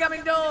 one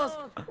coming doors.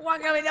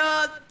 One coming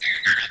doors.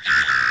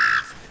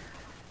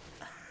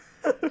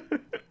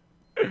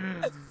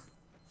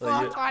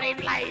 420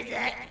 blaze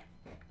it.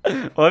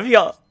 What if you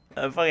got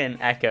a fucking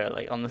echo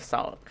like on the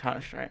start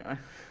Counter Strike?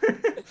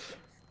 Probably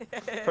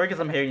because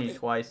I'm hearing you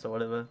twice or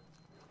whatever.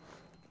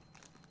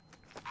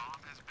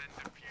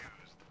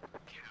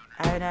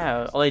 I don't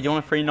know. Ollie, do you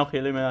want a free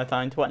Nokia Lumina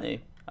time 20?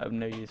 I have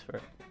no use for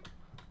it.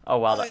 Oh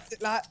wow, Well, that is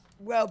it like,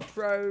 well,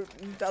 pro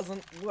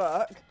doesn't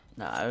work?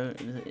 no,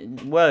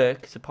 it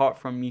works apart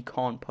from you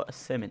can't put a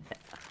SIM in it.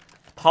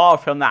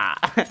 Apart from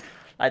that,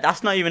 like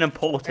that's not even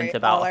important Hey,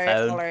 about Ollie, a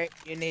phone. Ollie,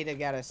 you need to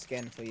get a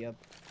skin for your.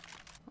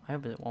 I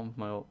have one for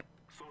my up.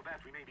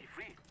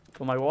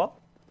 For my what?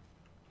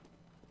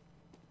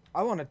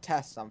 I want to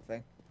test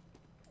something.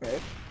 Move.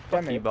 Fuck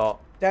Don't you, move. bot.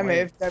 Don't Why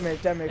you- move. Don't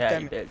move. Don't move. Yeah,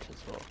 Don't you move. bitch as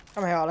well.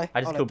 Come here, Ollie.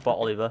 I just Ollie. killed bot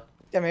Oliver.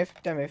 Don't move.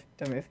 Don't move.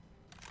 Don't move.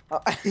 Oh,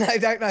 no,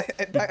 don't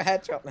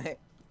headshot me.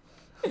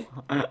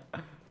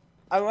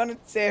 I want to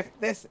see if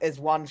this is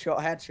one-shot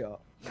headshot.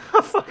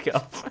 Fuck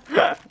off.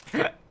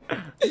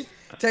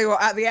 Tell you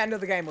what, at the end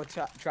of the game, we'll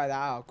try that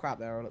out. Oh, crap,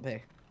 there will it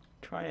be?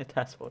 Try a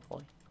test one,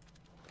 Ollie.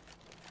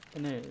 I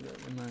know,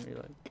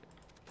 like.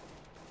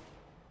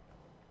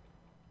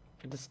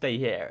 You just stay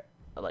here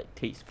at like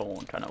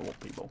T-spawn trying to whoop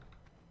people.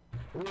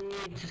 We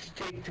need to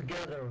stick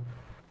together.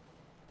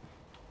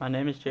 My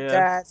name is Jeff.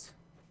 Dad.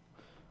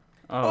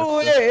 Oh,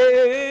 Oh, it's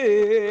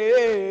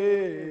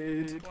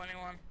just-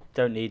 21.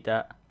 don't need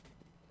that.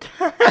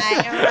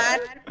 I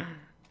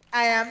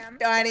am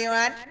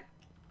 21.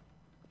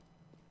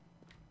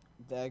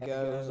 There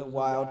goes a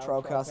wild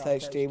Trollcast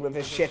HD with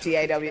his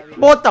shitty AW.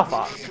 What the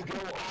fuck? Go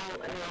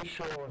all A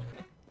short.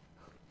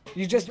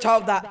 You just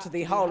told that to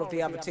the whole of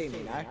the other team,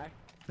 you know?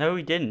 No,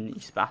 we didn't, you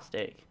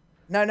spastic.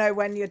 No,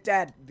 when you're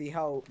dead, the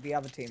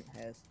other team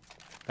hears.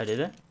 I did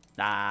it?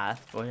 Nah,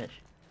 that's bullish.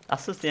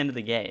 That's just the end of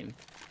the game.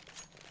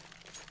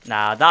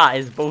 Nah, that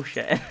is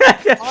bullshit.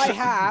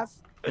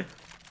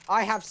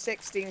 I have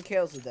 16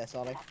 kills with this,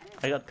 Ollie.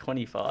 I got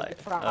 25.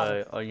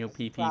 Proud. Oh, on your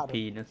PP Proud.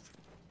 penis.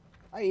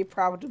 Are you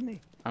proud of me?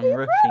 I'm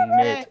rushing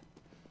mid.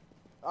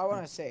 I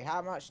want to see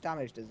how much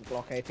damage does the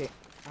Block 18.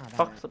 Oh,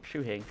 Fuck, stop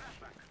shooting.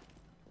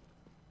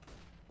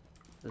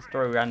 Let's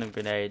throw random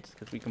grenades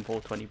because we can pull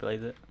 20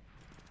 blaze it.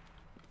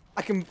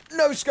 I can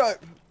no scope.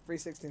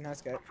 360 no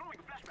scope.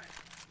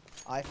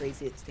 I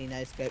 360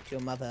 no scoped your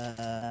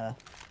mother.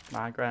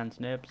 My grand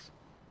nibs.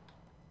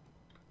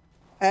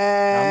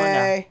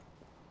 Hey.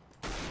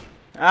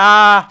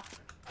 Ah!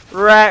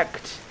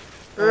 Wrecked!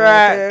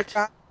 Wrecked!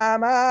 No!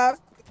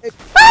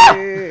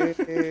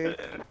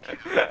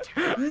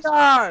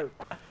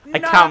 I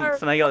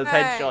camped and I got this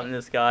headshot in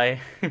this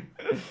guy.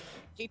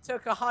 He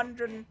took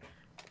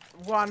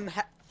 101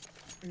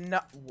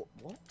 no,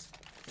 what?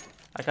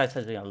 That guy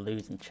says we're gonna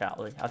lose in chat.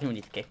 I think we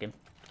need to kick him.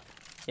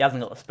 He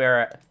hasn't got the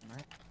spirit.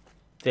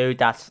 Dude,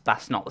 that's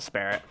not the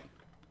spirit.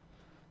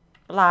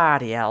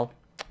 Bloody hell.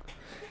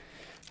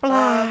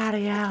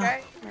 Bloody hell. The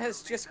game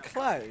has just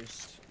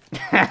closed.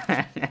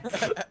 Okay.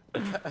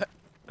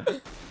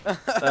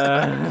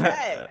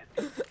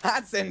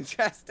 That's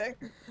interesting.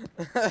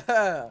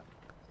 The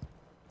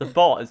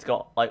bot has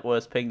got like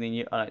worse ping than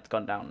you. Oh, no, it's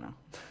gone down now.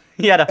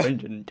 He had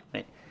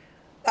 120.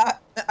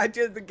 I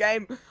did the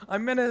game. I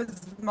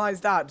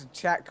minimized out to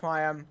check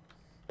my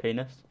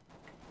Penis?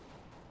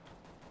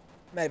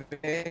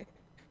 maybe.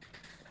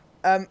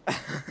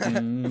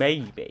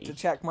 Maybe. To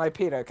check my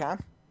pedo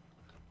cam.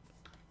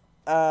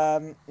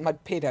 My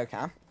pedo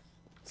cam.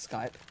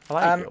 Skype. I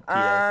like your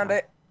pedo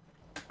cam.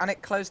 And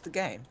it closed the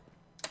game.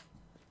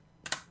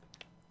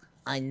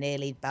 I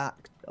nearly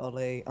backed.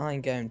 Ollie,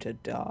 I'm going to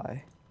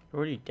die. You're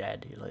already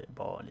dead. You're like the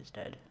bot is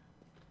dead.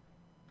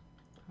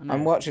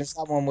 I'm watching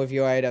someone with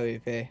your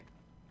AWP.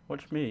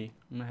 Watch me.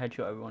 I'm gonna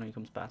headshot everyone who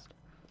comes past.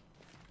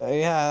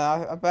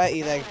 Yeah, I bet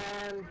you they.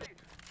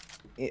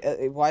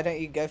 Why don't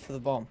you go for the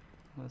bomb?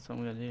 That's what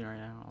I'm gonna do right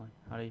now. Ollie.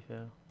 How do you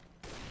feel?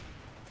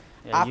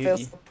 Yeah, I feel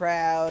so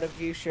proud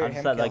of you. Shoot I'll him.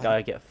 just let kill that guy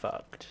him. get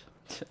fucked.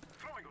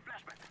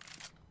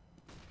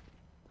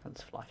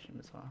 Let's flash him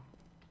as well.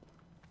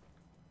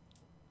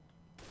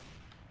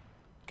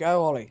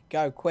 Go, Ollie.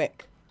 Go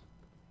quick.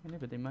 Yeah,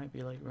 but they might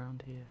be like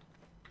around here.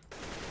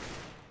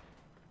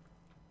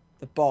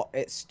 The bot.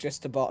 It's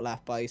just a bot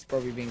left, but he's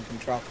probably being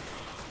controlled.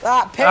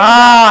 That ping.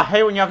 Ah! I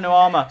hate when you have no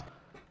armor.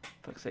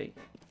 Fuck's sake.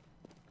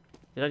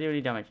 Did I do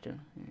any damage to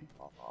him? Yeah.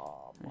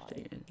 Oh my Just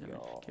taking damage,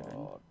 given.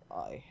 god.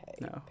 I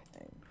hate No.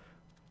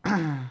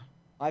 ping.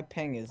 My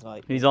ping is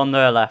like. He's on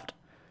the left.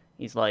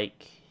 He's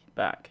like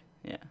back.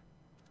 Yeah.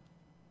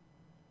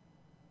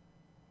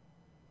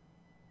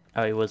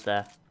 Oh, he was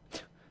there.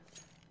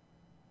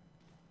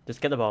 Just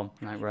get the bomb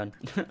and I run.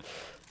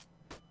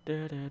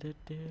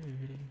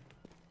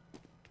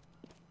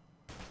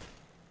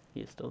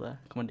 He is still there.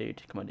 Come on,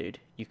 dude. Come on, dude.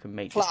 You can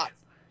make it.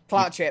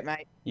 Clutch it,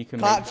 mate. You can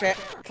Clutch make it.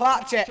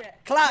 Clutch it.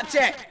 Clutch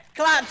it.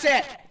 Clutch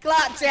it.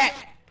 Clutch it.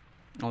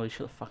 Oh,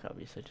 shut the fuck up.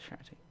 You're so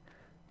distracting.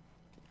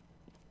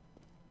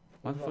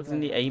 Why the fuck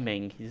isn't he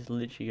aiming? He's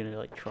literally gonna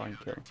like try and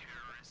kill.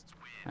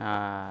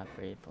 Ah,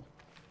 beautiful.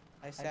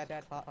 I said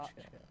clutch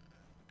it.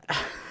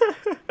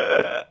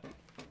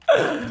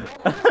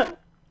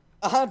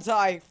 Aren't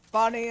I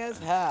funny as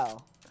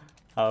hell?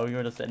 Oh, you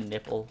would have said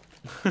nipple.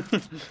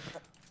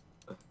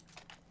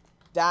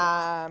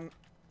 Damn.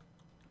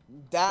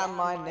 Damn,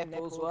 my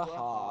nipples were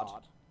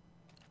hard.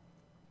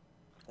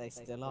 They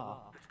still are.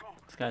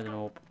 This guy's an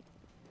orb.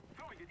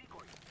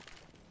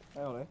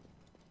 Hey, Ollie.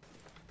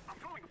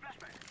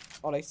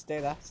 Ollie, stay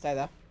there. Stay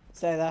there.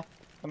 Stay there.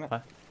 Come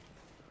here.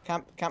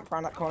 Camp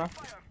around that corner.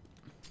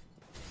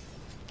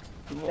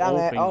 Damn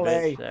it,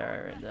 Ollie.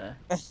 There, right there.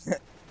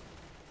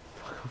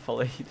 Fuck off,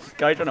 Ollie. This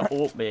guy trying to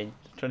orb me.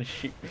 He's trying to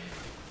shoot me.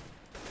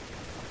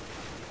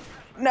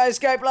 No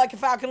scope like a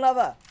falcon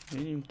lover. You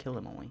didn't even kill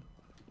him, Ollie.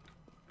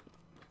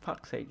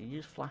 Fuck's sake, did you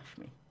just flash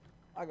me?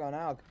 I got an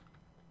AUG.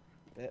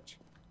 Bitch.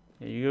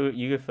 Yeah,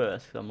 you go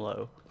first, because I'm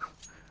low.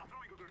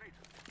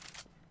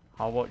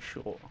 I'll watch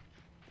short.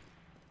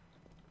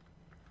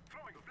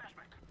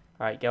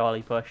 Alright, go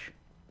Ollie, push.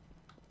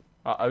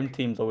 Our own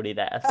team's already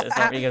there, so it's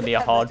not really going to be a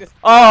hard...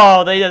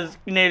 Oh, they just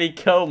nearly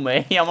killed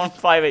me. I'm on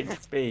 5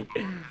 HP.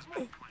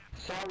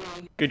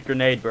 Good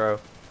grenade, bro.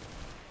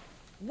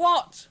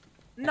 What?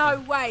 No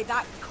way,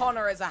 that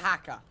Connor is a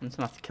hacker. I'm just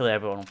going to have to kill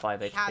everyone on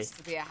 5 He HP. has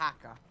to be a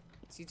hacker.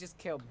 So you just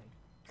killed me.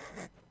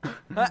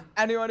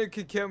 Anyone who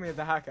could kill me is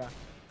a hacker.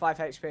 5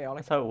 HP, Ollie.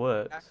 That's how it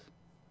works.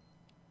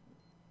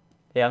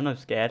 Yeah, I'm not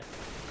scared.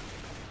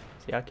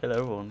 See, I kill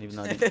everyone, even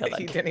though I didn't kill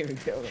You that. didn't even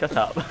kill me. Shut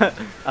up.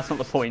 That's not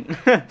the point.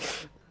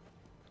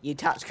 You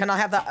touched. Can I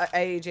have that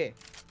AEG?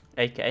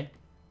 AK.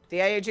 The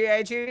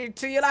AEG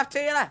to your left,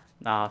 to your left.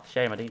 Nah,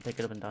 shame I didn't pick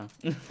it up and down.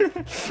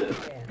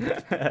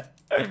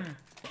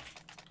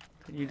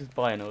 Could you just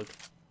buy an UG?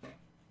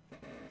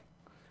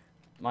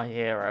 My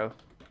hero.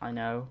 I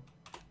know.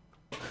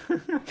 I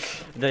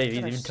didn't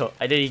even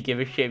give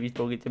a shit if he's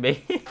talking to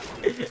me.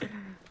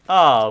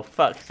 Oh,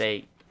 fuck's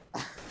sake.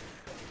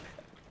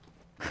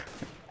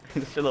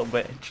 Just a little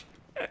bitch.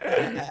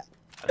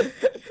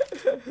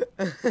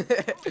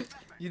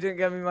 You didn't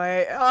give me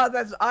my... Oh,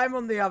 that's... I'm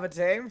on the other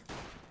team.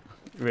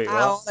 Wait,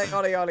 Ow, what?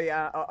 Ollie,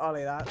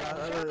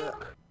 that.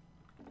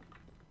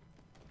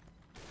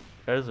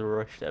 I just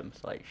rush them.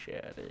 It's like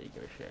shit. There you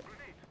go, shit.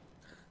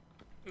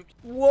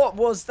 What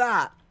was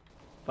that?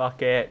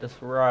 Fuck it, just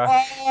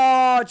rush.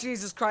 Oh,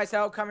 Jesus Christ,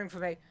 help coming for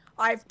me.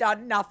 I've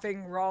done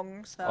nothing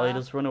wrong, sir. Ollie,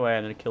 just run away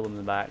and then kill them in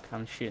the back.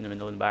 I'm shooting them in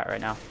the back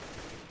right now.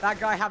 That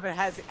guy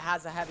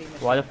has a heavy machine.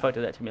 Why the fuck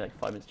did that take me like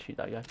 5 minutes to shoot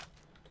that guy?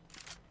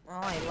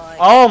 I like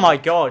Oh my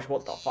gosh,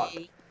 what the fuck?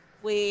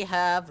 We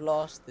have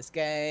lost this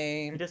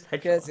game You just headshot.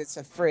 Because it's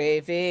a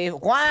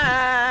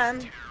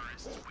 3v1.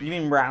 You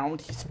mean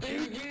round?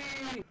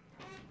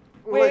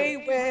 We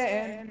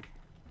win.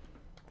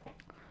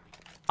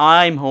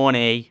 I'm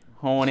horny.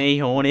 Horny,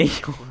 horny,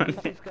 horny.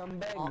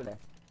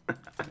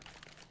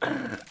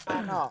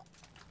 I'm not.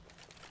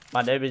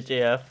 My name is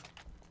GF.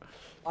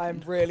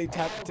 I'm really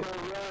tempted.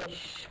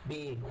 Rush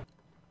B.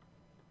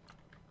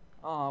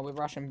 Oh, we're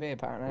Russian B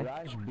apparently.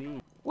 Rush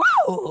B.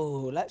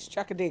 Whoa! Let's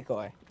chuck a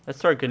decoy. Let's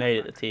throw a grenade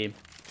at the team.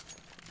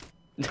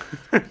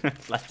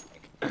 Like,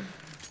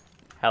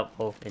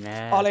 helpful in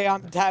there. Ollie,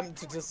 I'm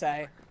tempted to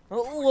say,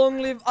 long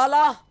live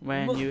Allah.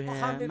 When you hear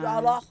Muhammad man.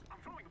 Allah.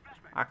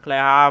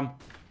 Aklam.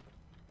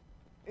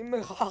 I'm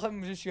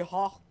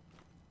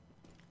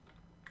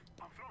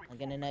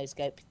gonna no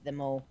scope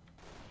them all.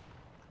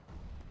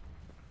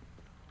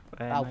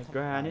 When Oh, my come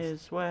gran on.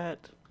 is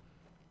wet.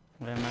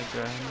 When my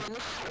gran.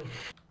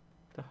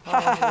 The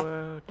whole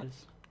world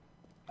is.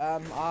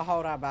 I'll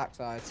hold our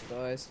backsides,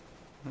 boys.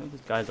 I think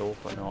this guy's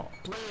off or not.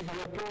 Please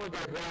report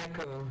that lack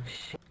of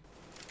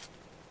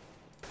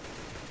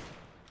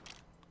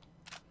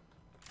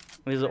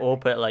These are all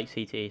put like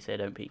CT, so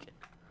don't peek.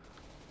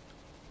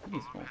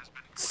 He's small.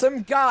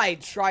 Some guy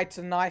tried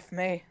to knife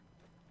me.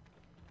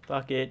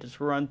 Fuck it, just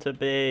run to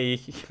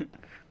B.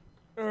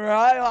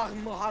 Right, like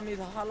Muhammad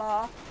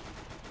Allah.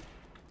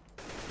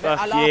 Fuck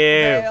Allah you.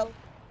 prevail.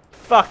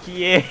 Fuck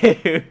you.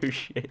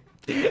 Shit.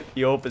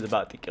 The orb is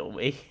about to kill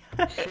me.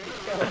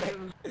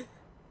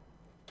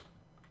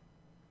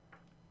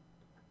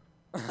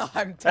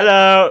 I'm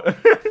Hello.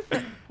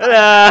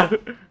 Hello.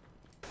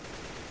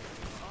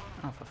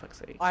 Oh, for fuck's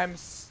sake.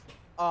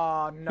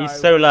 Oh no. He's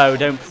so low,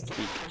 don't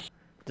speak.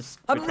 Just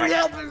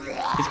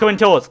He's coming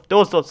towards.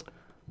 Doors.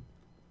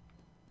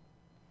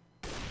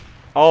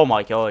 Oh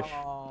my gosh.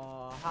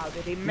 Oh, how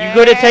did he You miss?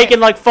 could have taken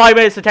like 5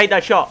 minutes to take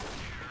that shot.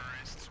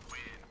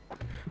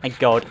 Thank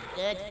God.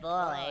 Good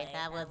boy,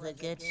 that was a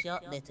good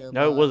shot, little boy.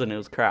 No, it wasn't. It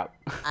was crap.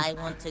 I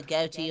want to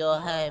go to your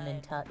home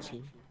and touch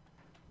you.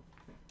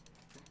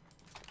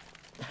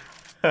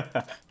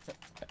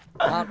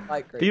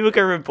 People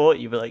can report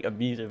you for like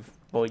abusive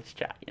voice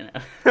chat, you know.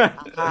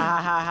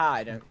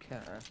 I don't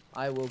care.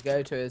 I will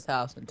go to his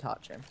house and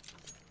touch him.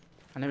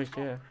 My name is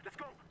Joe.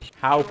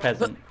 How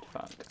peasant?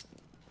 Fuck.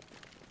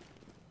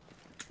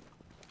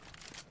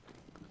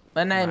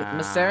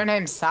 My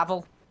surname's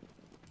Savile.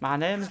 My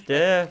name's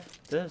Dave.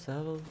 Dave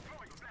Savile.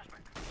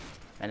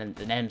 And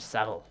the name's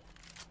Savile.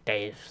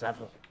 Dave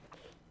Savile.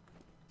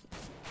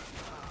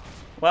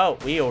 Well,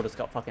 we all just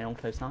got fucking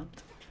auto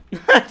sniped.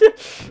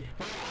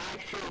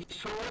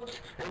 shorts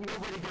and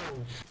nobody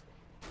goes.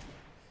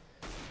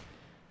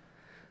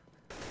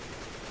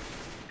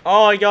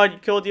 Oh my god, you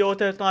killed the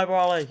auto sniper,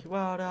 Ollie.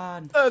 Well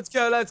done. Let's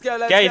go.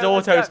 Get his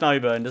auto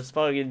sniper and just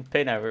fucking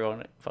pin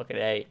everyone at fucking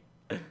 8.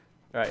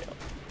 Right.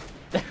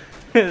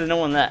 There's no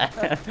one there.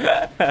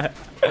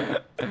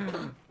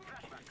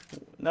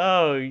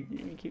 No,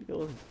 you keep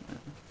yours.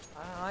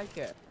 I like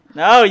it.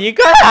 No, you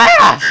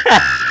got.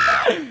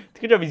 It's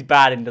good job he's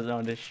bad and doesn't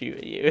want to shoot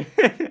at you.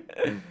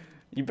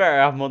 You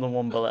better have more than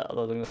one bullet,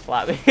 otherwise I'm gonna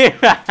slap you.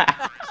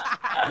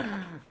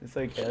 It's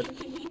so good.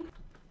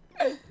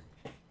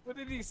 What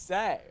did he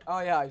say? Oh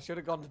yeah, I should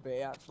have gone to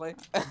B actually.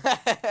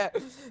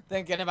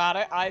 Thinking about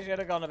it, I should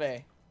have gone to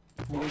B.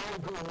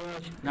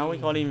 Now we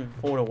can't even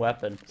afford a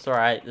weapon. It's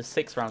alright, there's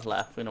 6 rounds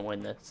left. We're gonna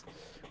win this.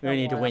 We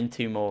only need to win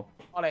 2 more.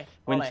 Ollie,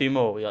 Win 2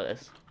 more, we got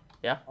this.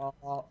 Yeah?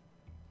 Oh,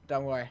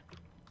 don't worry.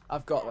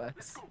 I've got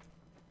this.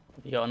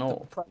 You got an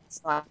all.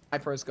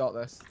 Sniper's got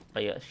this. Oh,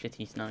 you got a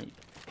shitty snipe.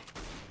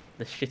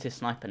 The shittest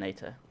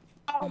snipernator.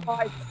 Oh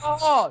my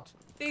god!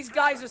 These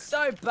guys are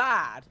so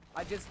bad.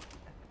 I just...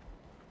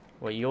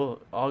 Well, you're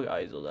our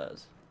guys or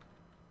theirs?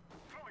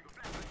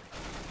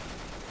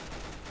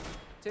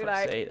 Too Fuck's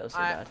late. sake, that was so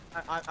bad.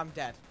 I'm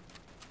dead.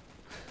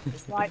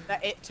 It's like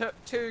that. It took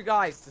 2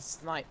 guys to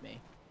snipe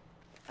me.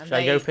 And Should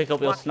I go pick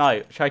up your one-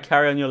 snipe? Should I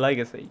carry on your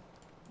legacy?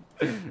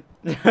 One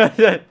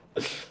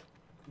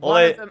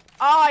of them,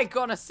 I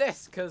got an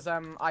assist because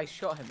I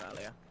shot him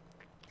earlier.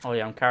 Oh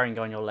yeah, I'm carrying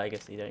on your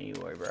legacy. Don't you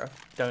worry, bro.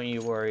 Don't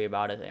you worry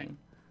about a thing.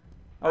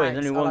 Oh, wait,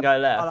 there's Thanks, only I one love guy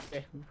you. I love left.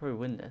 you. We'll probably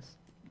win this.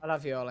 I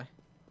love you, Ollie.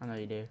 I know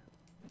you do.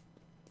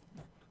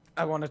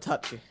 I want to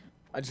touch you.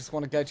 I just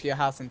want to go to your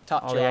house and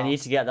touch Ollie, you. I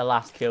need to get the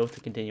last kill to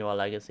continue our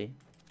legacy.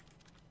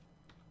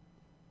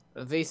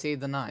 VC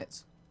the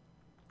Knights.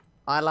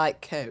 I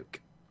like Coke.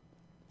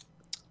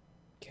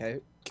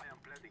 Coke.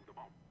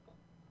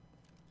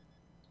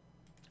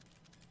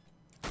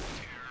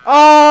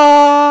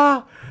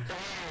 Oh!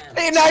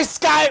 He no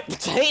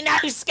scoped! He no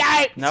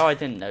scoped! No, I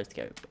didn't no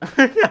scope.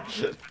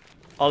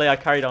 Ollie, I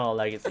carried on our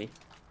legacy.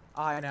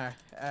 I know.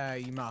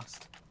 You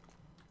must.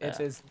 It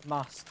is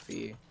must for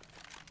you.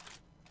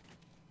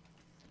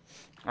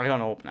 I got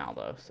an AWP now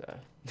though, so.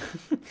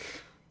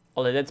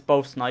 Ollie, let's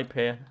both snipe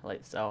here.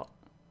 Let's start.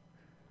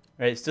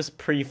 Right, it's just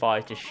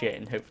pre-fire to shit,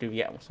 and hopefully we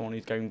get someone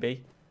who's going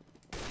B.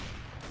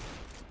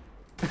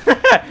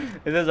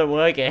 It doesn't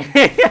work. Yeah,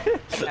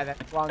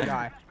 there's one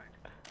guy.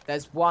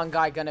 There's one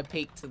guy gonna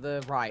peek to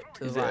the right.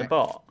 Is it a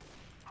bot?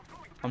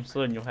 I'm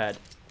still in your head.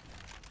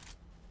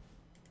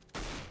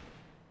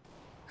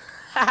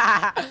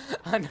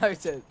 I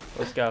noticed.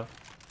 Let's go.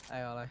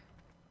 Hey, Ollie.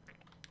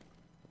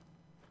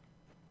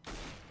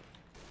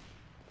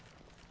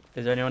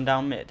 Is there anyone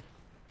down mid?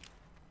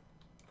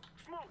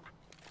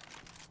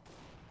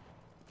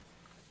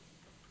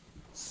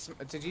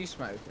 Did you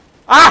smoke?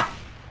 Ah!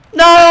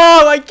 No!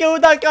 I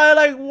killed that guy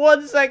like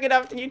 1 second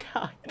after you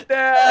died.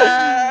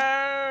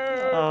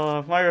 No!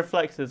 Oh, my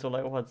reflexes were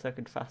like 1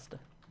 second faster.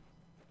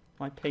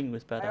 My ping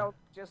was better. I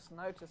just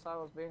noticed I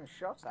was being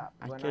shot at.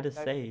 I could have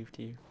saved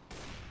you.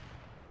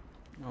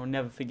 I'll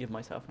never forgive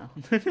myself now.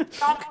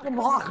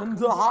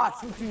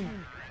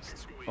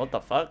 What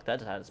the fuck? That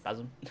just had a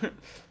spasm.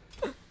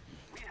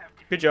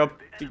 Good job.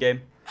 Good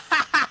game.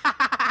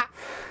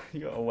 You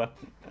got a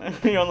weapon.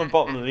 You're on the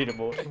bottom of the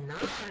leaderboard.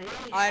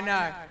 I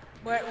know.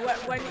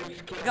 When you,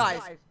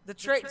 guys, the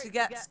trick to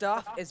get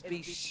stuff is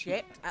be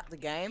shit at the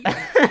game.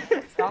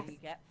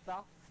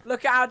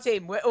 Look at our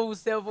team. We're all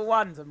silver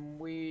ones and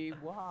we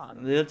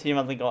won. The other team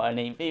hasn't got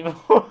any people.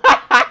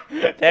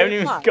 They haven't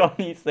even got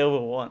any silver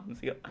ones.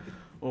 You got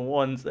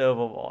 1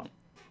 silver one.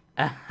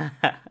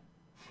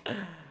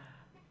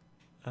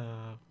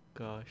 Oh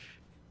gosh.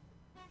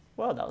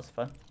 Well, that was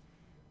fun.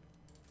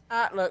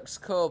 That looks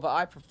cool, but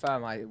I prefer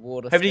my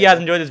water. Hopefully you guys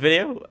enjoyed this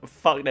video.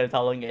 Fuck knows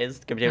how long it is.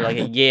 It's gonna take like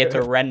a year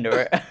to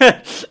render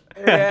it.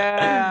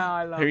 Yeah,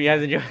 I love Hope you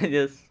guys enjoyed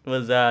this.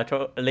 Was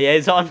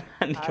Liaison,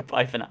 and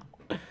goodbye for now.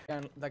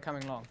 They're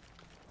coming long.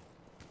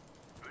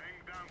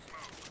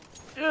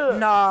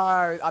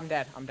 No, I'm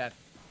dead. I'm dead.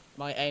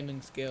 My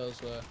aiming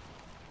skills were.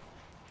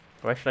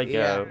 Where should I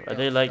go? Are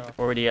they like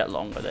already at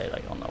long? Or are they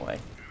like on their way?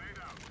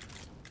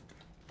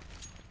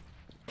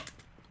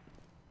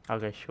 I'll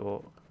go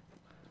short.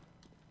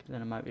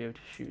 Then I might be able to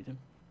shoot them.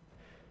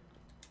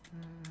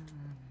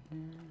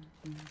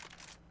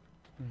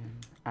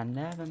 I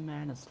never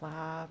meant to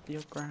slap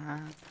your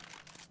grind.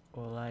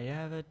 All I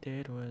ever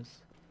did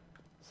was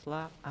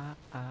slap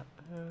her.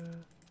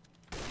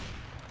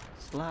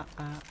 Slap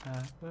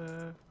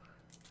her.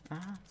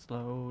 I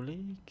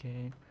slowly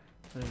came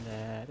to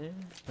let it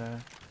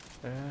burn.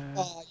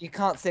 Oh, you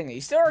can't sing it.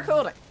 You still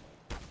recording?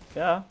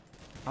 Yeah.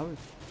 I was.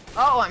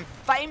 Oh, I'm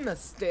famous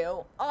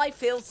still. I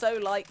feel so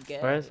like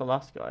gay. Where's the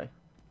last guy?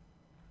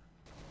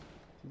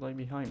 He's like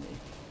behind me.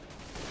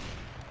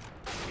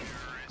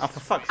 Oh, for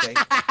fuck's sake.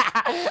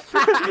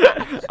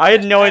 I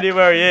had no idea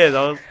where he is.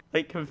 I was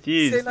like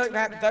confused. See, look,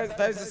 that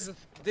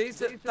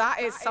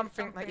is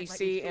something that you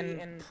see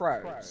in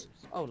pros.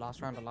 Oh, last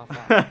round of last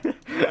round.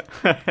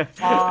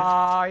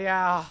 Oh,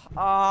 yeah.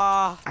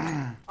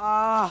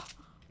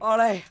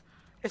 Ollie,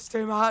 it's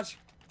too much.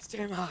 It's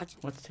too much.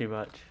 What's too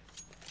much?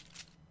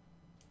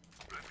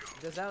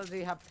 Does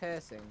LZ have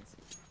piercings?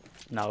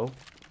 No.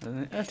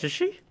 Does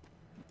she?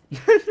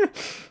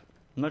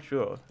 I'm not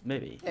sure.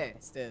 Maybe.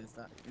 Yes, there's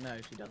that. No,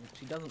 she doesn't.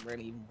 She doesn't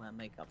really even wear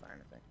makeup or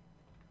anything.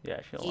 Yeah,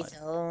 she'll like.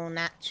 It's all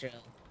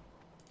natural.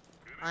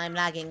 I'm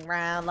lagging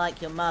round like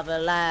your mother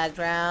lagged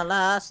round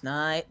last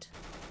night.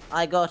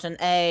 I got an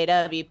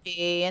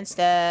AWP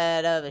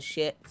instead of a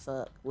shit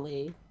fuck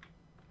weed.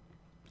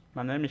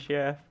 My name is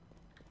Chef.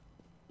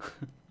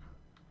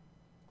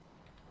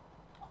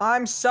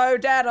 I'm so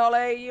dead,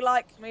 Ollie. You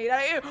like me,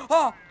 don't you?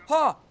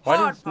 Why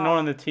does no one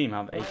on the team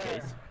have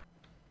AKs?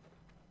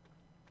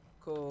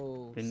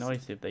 Cool. It'd be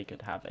nice if they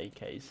could have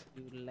AKs. See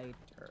you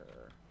later.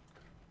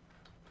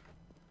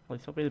 Well,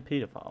 stop being a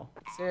paedophile.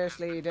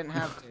 Seriously, you didn't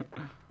have to.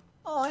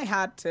 Oh, I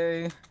had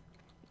to.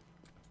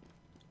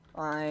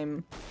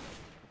 I'm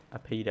A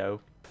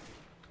pedo.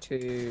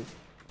 too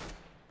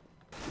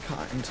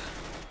kind.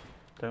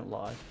 Don't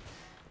lie.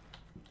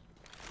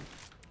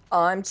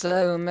 I'm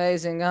so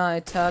amazing, I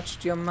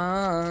touched your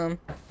mom.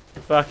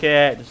 Fuck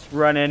it. Just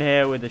run in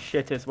here with the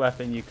shittest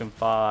weapon you can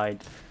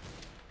find.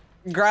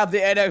 Grab the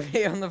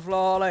NOV on the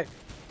floor, Ollie.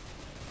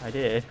 I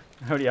did.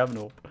 I already have an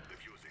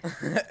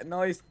AWP.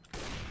 Nice.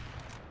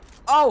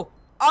 Oh!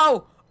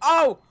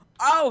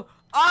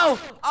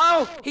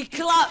 He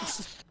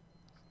clutched!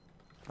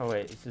 Oh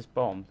wait, is this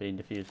bomb being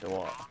defused or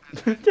what?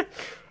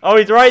 Oh,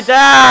 he's right there!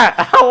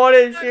 I want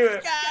to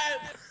shoot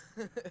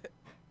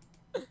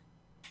him.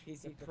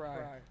 Easy pro.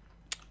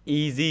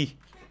 Easy.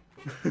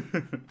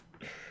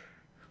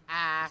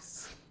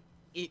 Ass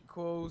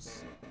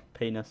equals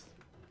Penis.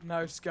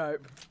 no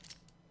scope.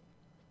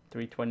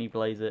 320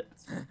 blaze it.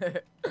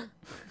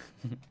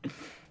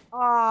 Oh,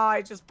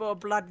 I just bought a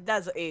bloody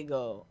desert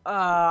eagle. Oh,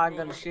 I'm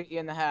gonna shoot you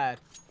in the head.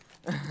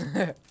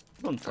 You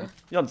want some?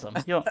 You want some?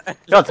 You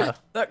want some?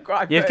 Look,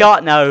 right, You've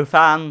got no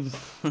fans.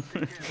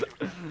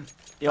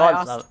 You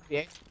want some?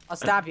 I'll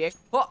stab you.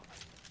 What?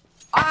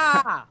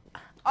 Ah!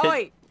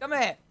 Oi! Come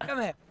here!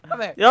 Come here!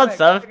 Come here! You don't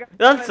serve. You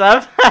don't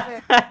serve. Come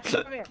here!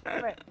 Come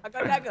here! I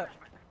got dagger.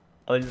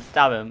 Oh, you just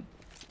stab him.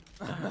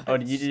 Oh,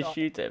 did you just Shot.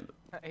 shoot him?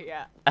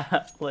 Yeah.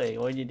 Wait,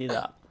 why did you do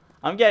that?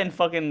 I'm getting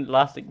fucking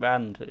elastic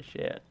band to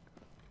shit.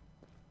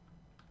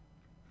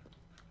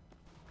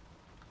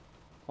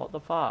 What the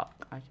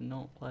fuck? I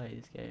cannot play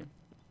this game.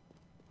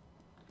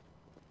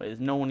 Wait, there's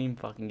no one even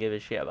fucking give a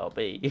shit about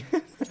B.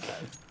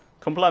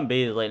 Come plan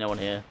B, there's like no one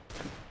here.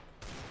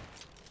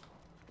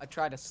 I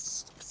tried to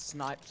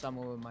snipe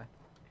someone with my.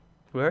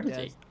 Where is Yeah,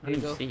 he? I there don't you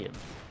even go. see him.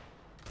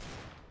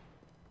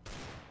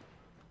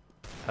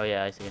 Oh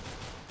yeah, I see him.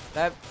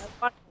 They're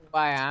wondering who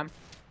I am.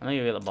 I'm gonna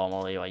go get the bomb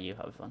while you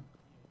have fun.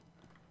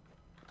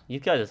 You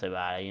guys are so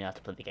bad, you have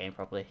to play the game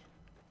properly.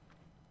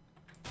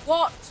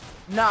 What?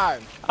 No.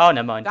 Oh,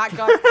 never mind. That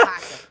guy's a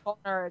hacker.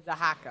 Connor is a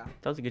hacker.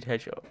 That was a good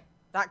headshot.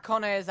 That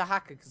Connor is a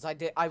hacker because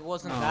I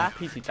wasn't Oh, there.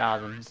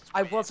 PC1000s.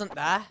 I wasn't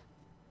there.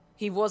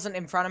 He wasn't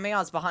in front of me. I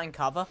was behind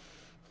cover.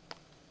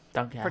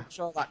 Don't care. Pretty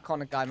sure that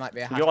Connor guy might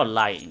be a hacker. You're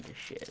lying to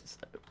shit, so.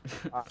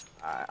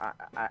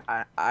 I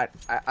I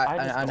just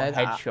got know that.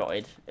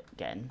 headshotted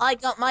again. I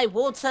got my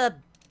water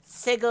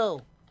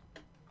sigil.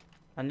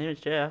 My name is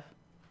Jeff.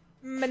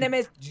 My name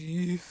is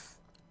Jeff.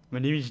 My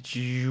name is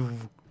Jeff.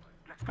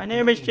 My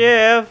name is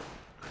Jeff.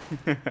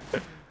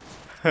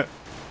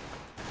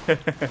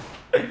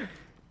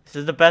 This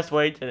is the best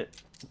way to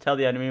tell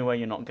the enemy where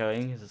you're not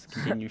going, is just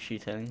continue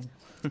shooting.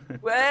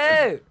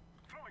 Whoa!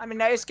 I'm a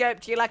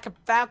no-scope to you like a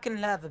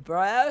falcon lover,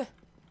 bro.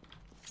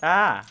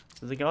 Ah,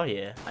 there's a guy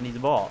here, and he's a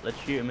bot. Let's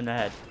shoot him in the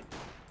head.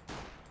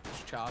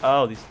 Charge.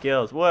 Oh, these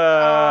skills.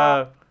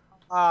 Whoa!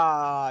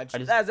 Ah,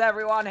 just- there's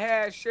everyone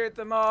here. Shoot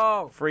them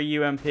all. Free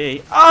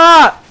UMP.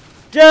 Ah!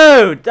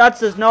 Dude, that's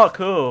just not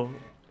cool.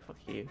 Fuck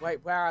you.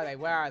 Wait, where are they?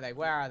 Where are they?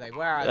 Where are they?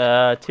 Where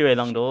are they? 2 A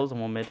long doors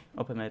and 1 mid.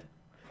 Upper mid.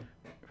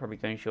 Probably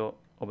going short.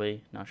 Or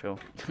B, not sure.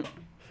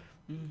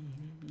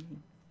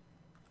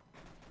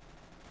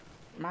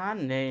 My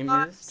name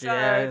I'm is so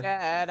Jeff.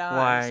 dead. I'm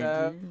Why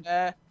so do-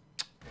 dead.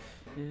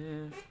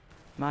 Jeff.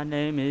 My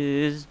name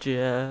is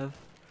Jeff.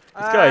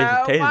 This guy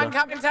is a taser. One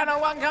coming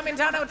tunnel, one coming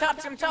tunnel,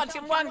 touch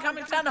him, one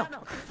coming tunnel,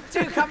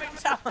 two coming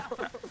tunnel,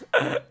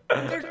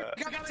 two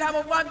coming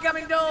tunnel, one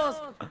coming doors,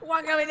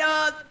 one coming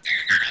doors.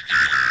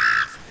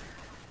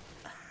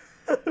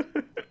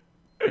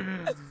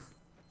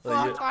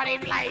 Fuck what he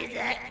plays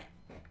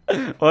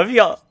it. What have you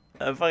got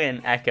a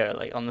fucking echo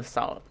like on the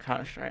start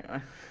Counter Strike?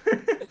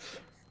 Probably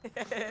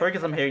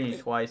because I'm hearing you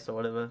twice or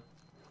whatever.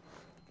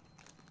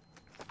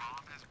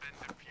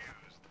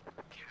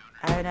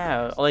 I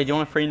know. Ollie, do you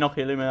want a free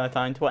Nokia Lumia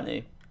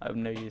 920? I have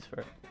no use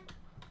for it.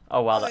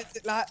 Oh wow, that, Is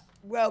it like,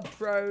 well,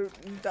 Pro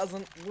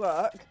doesn't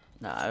work?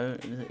 no,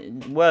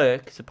 it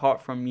works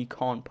apart from you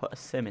can't put a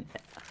SIM in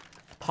it.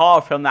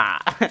 Apart from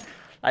that,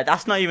 like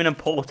that's not even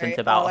important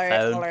about a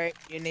phone. Ollie,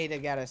 you need to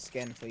get a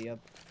skin for your.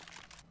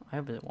 I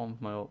have it one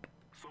for my up.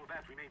 So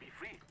that we may be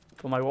free.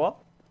 For my what?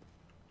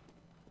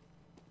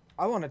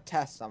 I want to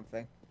test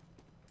something.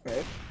 Move.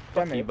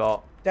 Fuck Don't you, move.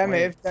 bot. Don't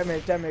Wait. move. Don't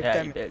move. Don't move. Yeah,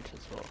 Don't you move. bitch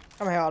as well.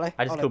 Come here, Ollie.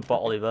 I just Ollie. killed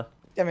bot Oliver.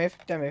 Don't move.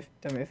 Don't move.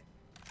 Don't move.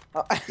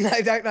 Oh, no,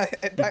 don't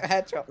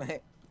headshot me.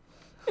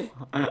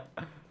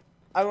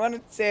 I want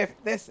to see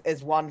if this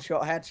is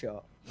one-shot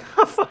headshot.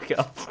 Fuck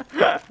off.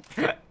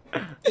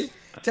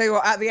 Tell you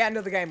what, at the end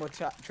of the game, we'll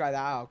try that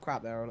out. Oh,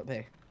 crap, they're all at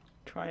B.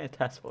 Try a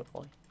test one,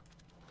 Ollie.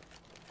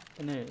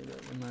 I know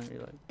that they might be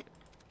like.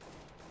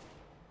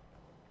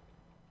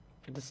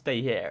 You just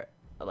stay here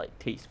at like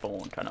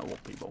T-spawn trying to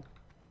walk people.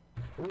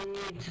 We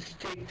need to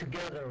stick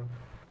together.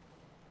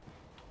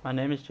 My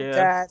name is Jeff.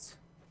 Dad.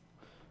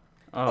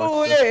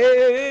 Oh, Wait.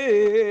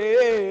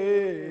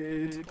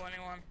 it's just-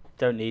 21.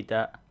 don't need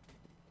that.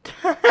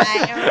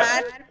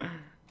 I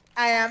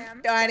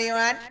am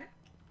 21.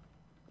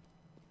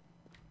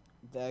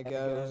 There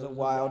goes a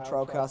wild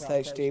Trollcast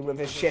HD with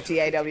his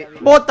shitty AW.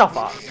 What the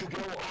fuck? To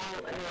go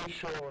all A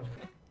short.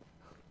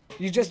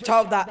 You just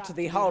told that to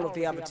the whole of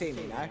the other team,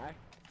 you know?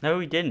 No,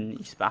 we didn't, you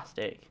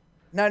spastic.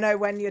 No,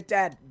 when you're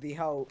dead, the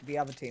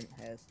other team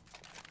hears.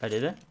 I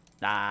did it?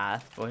 Nah,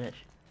 that's bullish.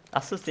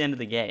 That's just the end of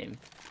the game.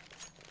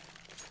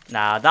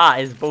 Nah,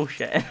 that is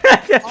bullshit.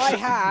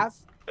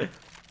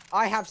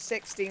 I have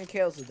 16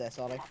 kills with this,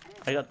 Ollie.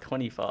 I got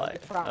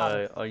 25.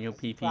 Proud. Oh, on your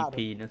PP Proud.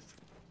 penis.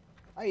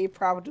 Are you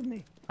proud of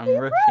me? I'm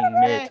rushing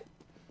mid.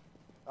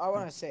 I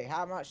want to see,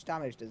 how much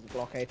damage does the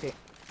Glock 18?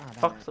 Oh, no,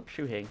 Fuck, no. stop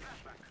shooting.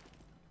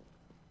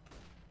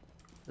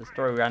 Let's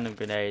throw random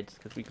grenades,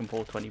 because we can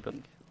pull 20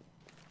 bunks.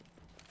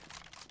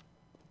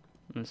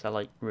 And so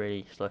like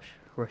really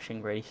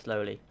rushing really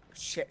slowly.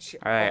 Shit.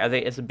 Alright, I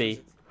think it's a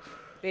B.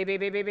 Beep.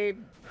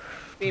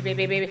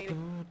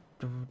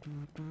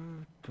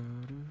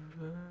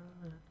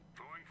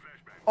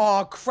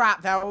 Oh,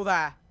 crap, they're all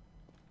there.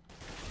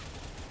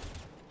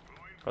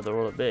 Oh, they're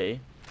all at B.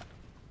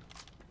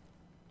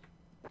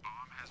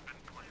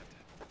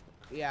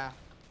 Yeah.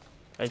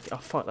 Oh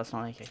fuck, that's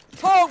not AK.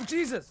 Oh,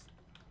 Jesus!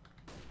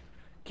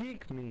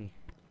 Kick me.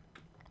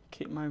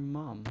 Kick my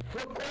mum.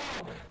 Fuck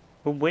off.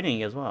 We're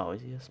winning as well,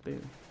 is he a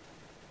spoon?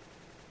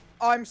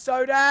 I'm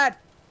so dead!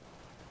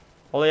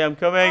 Ollie, I'm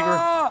coming.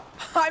 Oh,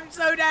 I'm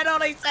so dead,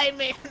 Ollie, save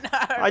me. No.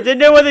 I didn't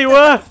know where they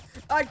were.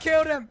 I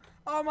killed him.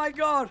 Oh my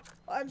god.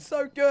 I'm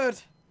so good.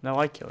 No,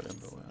 I killed him.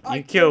 But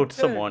you killed killed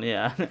too. someone,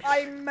 yeah.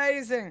 I'm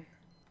amazing.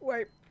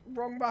 Wait,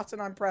 wrong button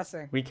I'm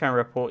pressing. We can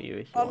report you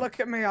if you Oh, want. look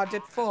at me. I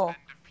did 4.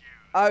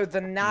 Oh,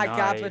 the Nice.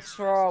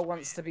 Nagabator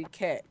wants to be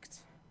kicked.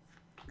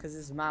 Because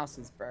his mouse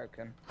is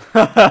broken.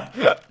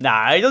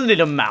 Nah, he doesn't need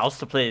a mouse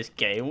to play this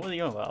game. What are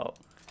you on about?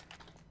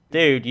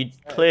 Dude, you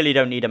clearly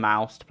don't need a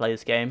mouse to play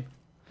this game.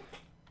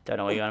 Don't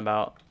know what you're on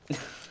about.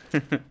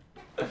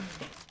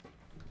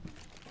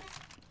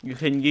 You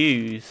can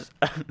use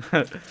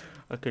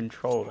a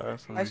controller or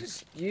something. I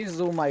just used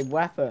all my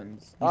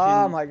weapons.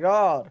 Oh my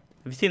god.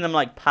 Have you seen them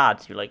like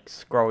pads? You like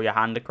scroll your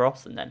hand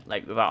across and then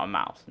like without a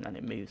mouse and then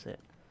it moves it.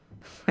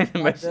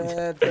 Like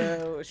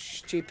the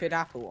stupid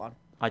Apple one.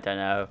 I don't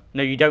know.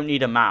 No, you don't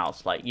need a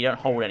mouse. Like you don't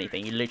hold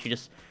anything. You literally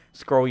just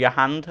scroll your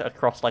hand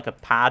across like a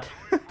pad.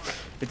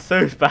 It's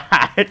so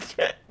bad.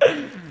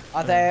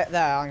 Are they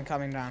there? I'm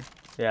coming down.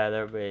 Yeah,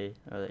 there'll be.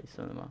 Oh,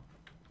 some of them are.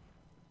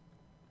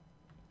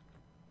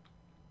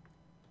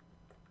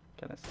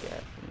 Kinda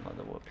scared from all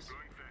the whoops.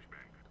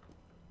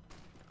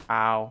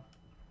 Ow.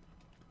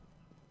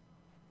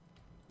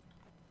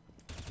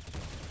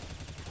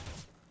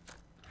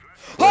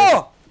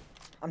 Oh!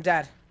 I'm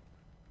dead.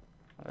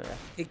 Oh,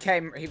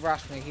 He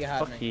rushed me, he heard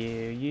fuck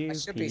me. you I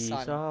should be piece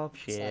silent. of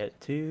shit.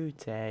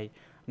 Today.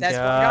 There's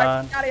one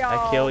Gun.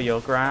 guy. I kill your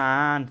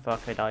grand.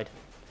 Fuck, I died.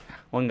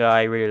 One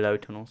guy, really low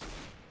tunnels.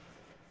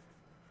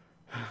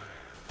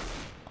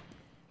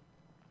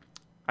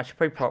 I should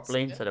play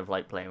properly instead of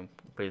like playing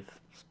with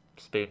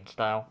spoon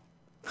style.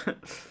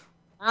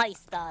 My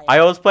style. I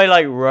always play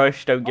like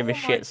rush, don't give a Oh my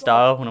shit God,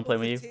 style when I'm all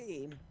playing the with you.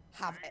 team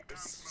have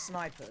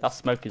snipers. That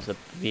smoke is a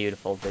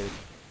beautiful, dude.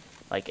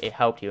 Like, it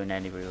helped you in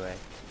every way.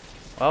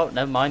 Well,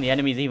 never mind, the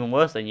enemy's even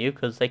worse than you,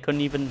 because they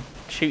couldn't even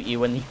shoot you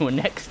when you were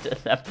next to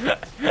them.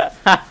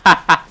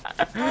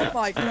 Oh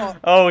my god.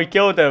 Oh, we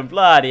killed them,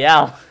 bloody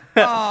hell.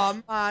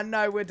 Oh man,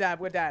 no, we're dead,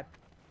 we're dead.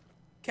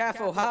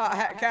 Careful,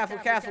 careful,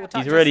 careful.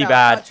 Touch He's really yourself,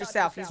 bad. Touch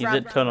yourself. He's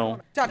at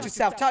tunnel. Touch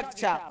yourself, touch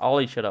yourself.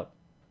 Ollie, shut up.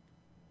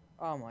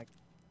 Oh my.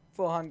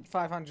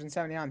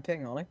 579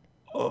 ping, Ollie.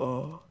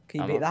 Oh.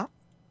 Can you beat that?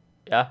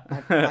 Yeah.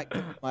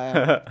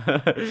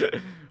 I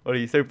Ollie,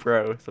 you're so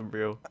pro, it's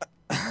unreal.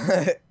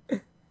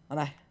 And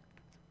I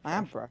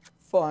am pro.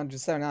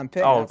 479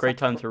 ping. Oh, great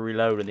time to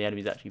reload and the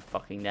enemy's actually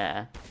fucking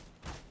there.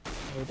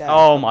 We're dead.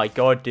 Oh my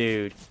god,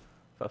 dude.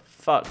 For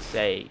fuck's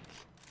sake.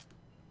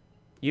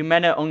 You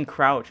men are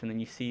uncrouch and then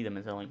you see them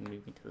as they're like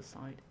moving to the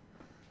side.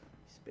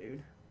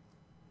 Spoon.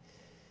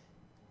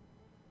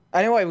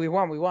 Anyway, we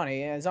won.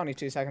 It's only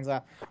 2 seconds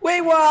left. We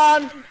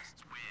won!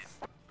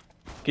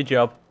 Good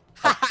job.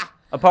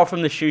 Apart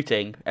from the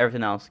shooting,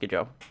 everything else, good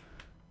job.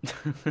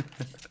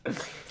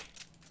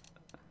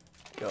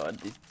 God,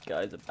 these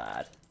guys are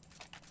bad.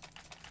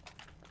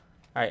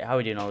 Alright, how are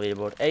we doing on the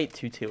leaderboard? 8,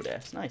 2, 2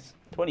 this. Nice.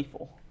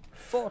 24.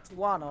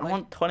 4-1, Ollie. I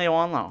want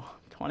 21 now.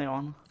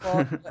 21.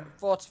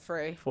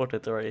 4-3.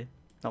 4-3.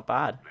 Not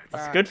bad.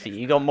 That's Alright. good for you.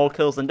 You got more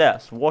kills than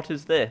deaths. What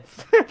is this?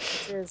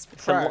 Cheers,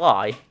 It's pro. a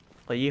lie.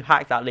 Like, you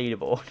hacked that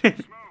leaderboard.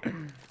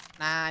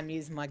 Nah, I'm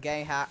using my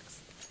gay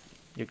hacks.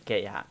 You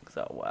gay hacks.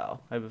 Oh, wow.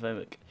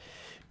 Homophobic.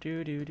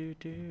 Do do do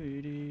do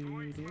do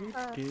do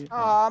do.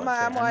 Oh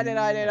man, why did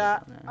I do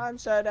that? I'm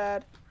so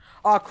dead.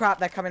 Oh crap,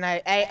 they're coming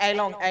A. A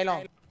long, A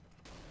long.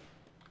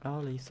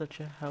 Ollie's such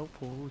a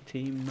helpful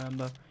team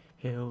member.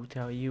 He'll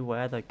tell you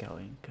where they're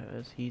going,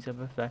 cause he's a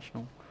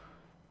professional.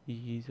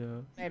 He's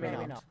a... Maybe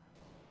not.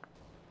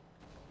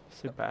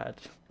 So bad.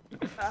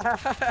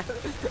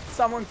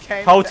 Someone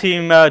came. Whole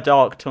team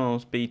dark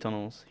tunnels, B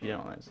tunnels. You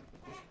don't know this.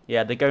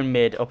 Yeah, they're going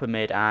mid, upper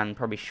mid, and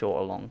probably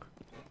short or long.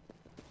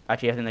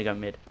 Actually, I think they go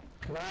mid.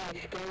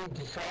 Nice, going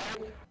to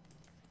side.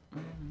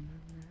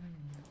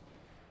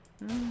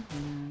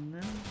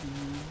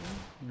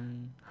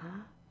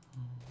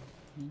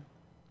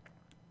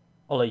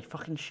 Ollie,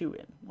 fucking shoot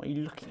him. What are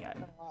you looking at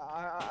him?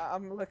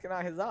 I'm looking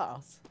at his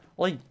ass.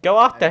 Ollie, go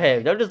after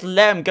him. Don't just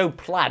let him go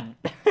plant.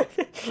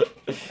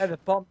 Hey, the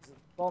bombs.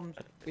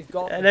 We've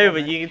got. I know,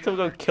 but you can still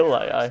go kill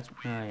that guy.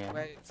 Oh, yeah.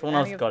 Wait, Someone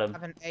any else of got them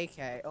him. have an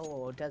AK.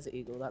 Oh, Desert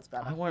Eagle. That's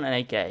bad. I want an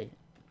AK.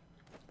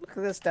 Look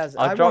at this desert.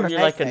 I'll I drop want you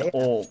an like AK. an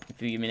AWP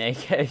if you give me an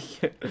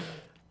AK.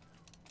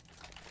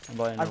 I'm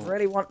buying I an AWP.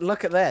 really want.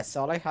 Look at this,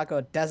 Ollie. I got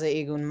a Desert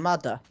Eagle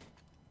mother.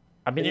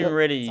 I've been it doing looks-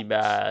 really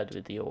bad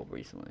with the AWP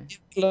recently.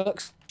 It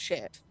looks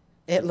shit.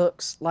 It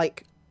looks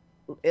like.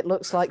 It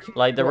looks like.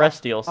 Like the what?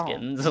 rest of your Oh.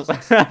 skins.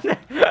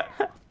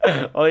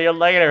 Oh, you're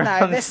laying No,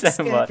 around this so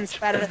skin's much.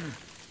 better.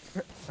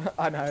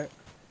 I know.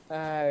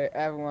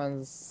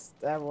 Everyone's.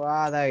 there you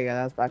go.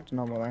 That's back to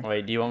normal then.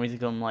 Wait, do you want me to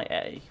come like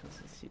A? Because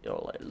you're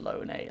like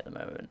low in A at the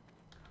moment.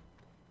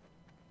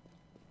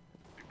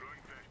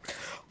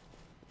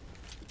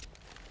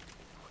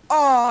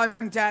 Oh,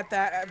 I'm dead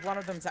there. One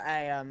of them's at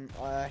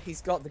A.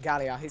 He's got the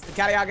Gallia. He's the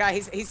Gallia guy.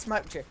 He's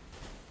smoked you.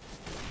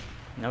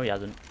 No, he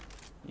hasn't.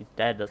 He's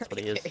dead, that's what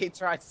he is. He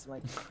tried to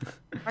smoke.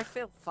 I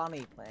feel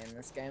funny playing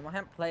this game. I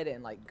haven't played it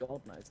in like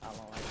God knows how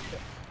long.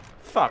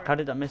 Fuck, how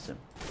did that miss him?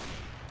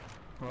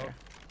 Okay.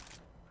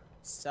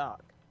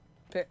 Suck.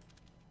 Pick.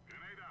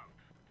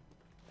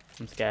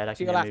 I'm scared, I To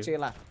can your left, move. to your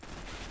left.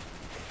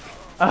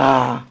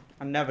 Ah,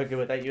 I'm never good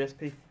with that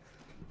USP.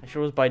 I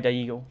sure was by the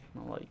eagle,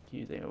 not like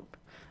using up.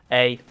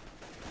 A.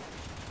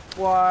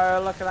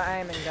 Whoa, look at that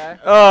aiming go.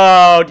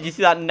 Oh, did you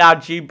see that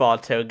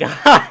Najubato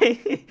guy?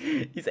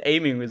 His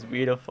aiming was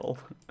beautiful.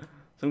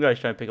 Some guy's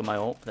trying to pick up my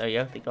ult. There you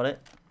go, they got it.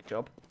 Good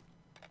job.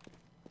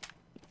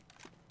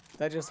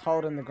 They're just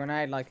holding the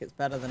grenade like it's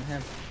better than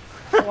him.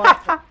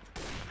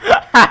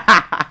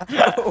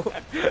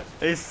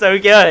 It's so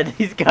good.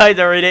 These guys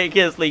are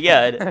ridiculously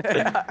good.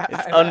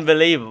 It's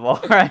unbelievable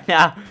right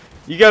now.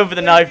 You go for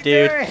the knife,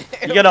 dude.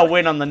 You're gonna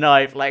win on the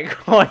knife. Like,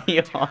 what are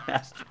you on?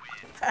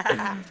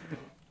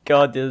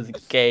 God, this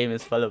game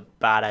is full of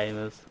bad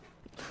aimers.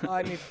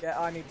 I need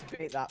to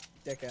beat that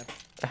dickhead.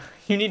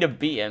 You need to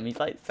beat him. He's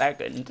like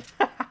second.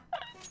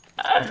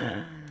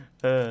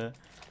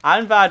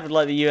 I'm bad with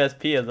like the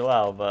USP as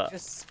well, but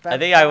I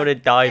think I would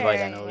have died by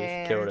then or at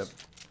least killed him.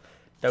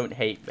 Don't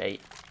hate,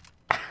 mate.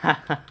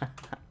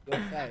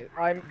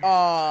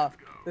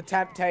 The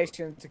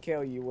temptation to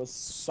kill you was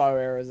so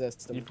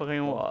irresistible. You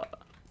fucking what?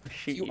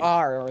 Shoot You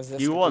are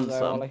irresistible. You want though,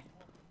 some? Ollie.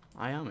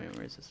 I am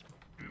irresistible.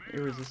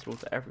 Irresistible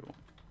to everyone.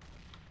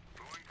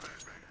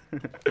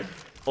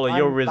 Well,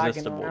 you're I'm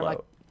lagging resistible around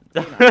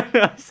though. like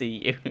I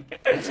see you.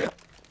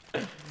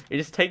 It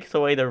just takes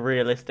away the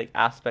realistic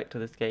aspect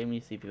of this game. You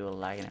see people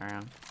lagging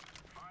around.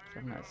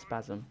 Having that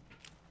spasm.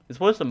 It's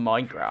worse than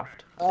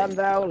Minecraft. I'm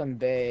the Olin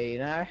B, you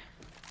know?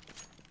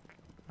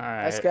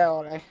 Alright. Let's go,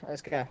 Ollie.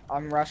 Let's go.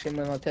 I'm rushing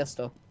with my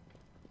pistol.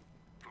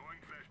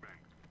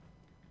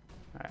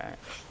 Alright.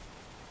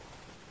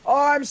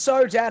 Oh, I'm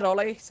so dead,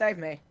 Ollie. Save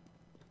me.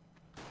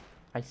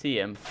 I see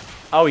him.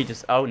 Oh, he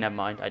just. Oh, never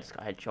mind. I just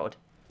got headshot.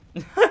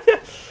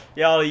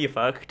 Yeah, Ollie, you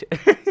fucked.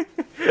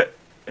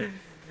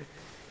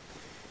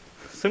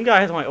 Some guy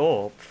has my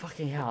orb.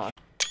 Fucking hell.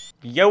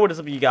 Yo, what is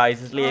up, you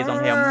guys? It's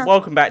Liaison here, and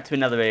welcome back to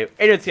another video.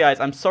 Anyways, guys,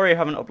 I'm sorry I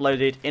haven't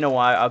uploaded in a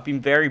while. I've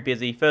been very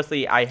busy.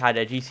 Firstly, I had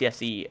a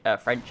GCSE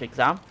French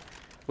exam,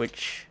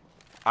 which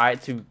I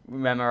had to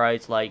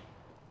memorize, like,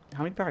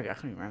 how many paragraphs?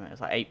 I can't even remember.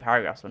 It's like 8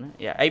 paragraphs, wasn't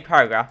it? Yeah, 8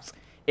 paragraphs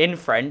in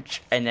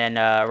French, and then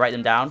write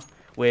them down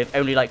with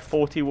only like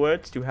 40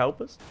 words to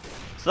help us.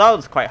 So that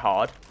was quite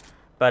hard.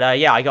 But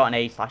yeah, I got an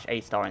A/A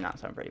star in that,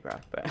 so I'm pretty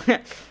proud. But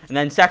and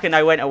then second,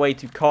 I went away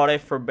to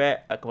Cardiff for a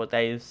couple of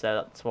days, so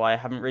that's why I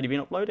haven't really been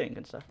uploading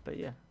and stuff. But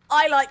yeah,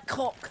 I like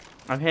cock.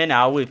 I'm here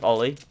now with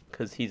Ollie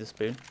because he's a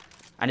spoon,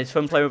 and it's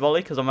fun playing with Ollie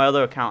because on my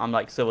other account I'm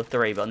like silver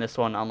 3, but on this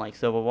one I'm like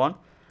silver 1.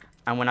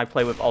 And when I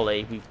play with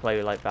Ollie, we play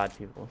with like bad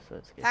people, so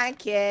it's good.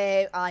 Thank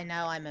you. I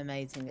know I'm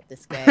amazing at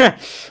this game.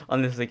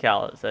 On this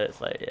account, so it's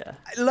like yeah.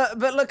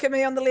 Look at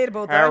me on the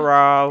leaderboard, though.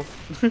 Hello.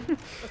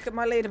 Look at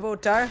my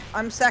leaderboard, though.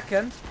 I'm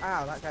second.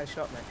 Ow, that guy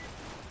shot me.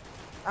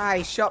 Ah,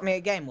 he shot me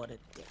again. What a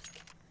dick.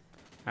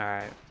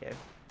 Alright, okay.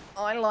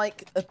 I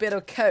like a bit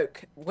of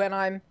coke when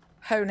I'm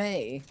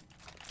honey.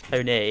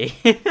 Tony.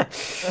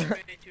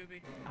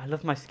 I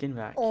love my skin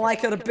back. I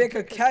like a bit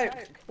of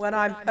coke when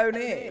I'm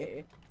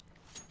honey.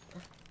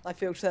 I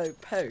feel so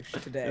posh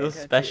today. You're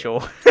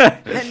special.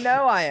 I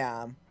know I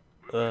am.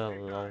 Oh,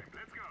 lol.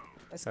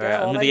 Let's go, Alright,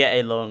 I'm gonna Ollie. get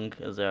a lung,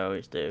 as I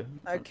always do.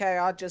 Okay,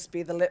 I'll just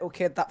be the little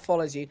kid that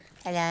follows you.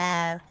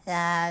 Hello,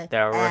 hello.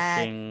 They're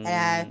rushing.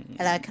 Hello,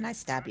 hello. Can I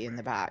stab you in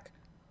the back?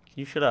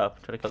 You shut up.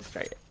 I'm trying to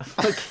concentrate.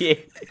 Fuck you.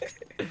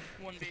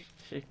 1B.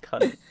 Shit,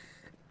 cunt.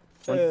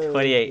 I'm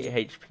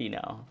 28 HP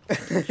now.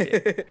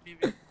 Shit.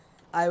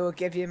 I will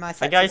give you my.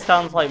 That guy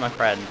sounds like my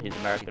friend. He's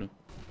American.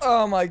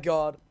 Oh my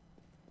god.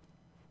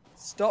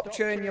 Stop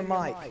chewing your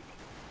mic.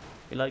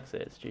 He likes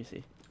it. It's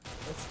juicy.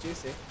 That's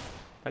juicy.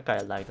 That guy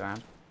lagged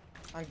around.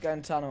 I'm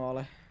going tunnel,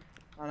 Ollie.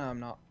 Oh no, I'm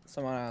not.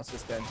 Someone else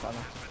is going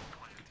tunnel.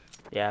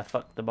 Yeah,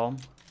 fuck the bomb.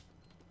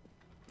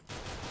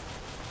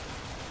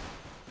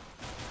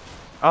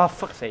 Oh,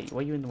 fuck's sake. Why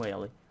are you in the way,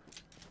 Ollie?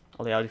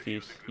 Ollie, I'll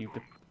defuse. You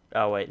could...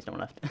 Oh, wait, there's no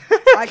one left.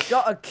 I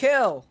got a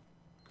kill!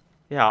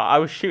 Yeah, I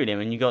was shooting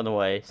him and you got in the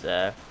way,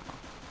 so...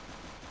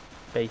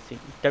 Basically,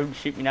 don't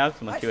shoot me now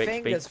because I'm on My 2 HP.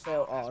 fingers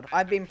feel odd.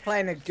 I've been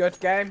playing a good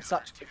game,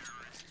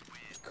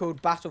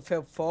 called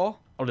Battlefield 4.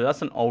 Oh, dude,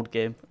 that's an old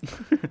game.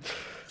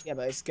 Yeah,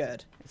 but it's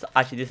good.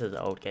 Actually, this is an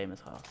old game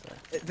as well,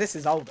 so... This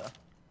is older.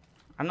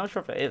 I'm not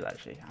sure if it is,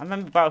 actually. I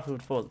remember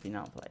Battlefield 4 has been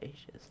out for like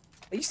ages.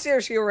 Are you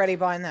seriously already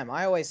buying them?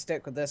 I always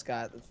stick with this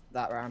guy at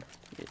that round.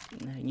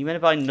 You meant to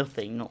buy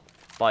nothing, not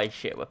buy a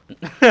shit weapon.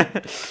 No,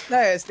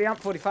 it's the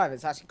AMP45.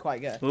 It's actually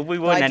quite good. Well, we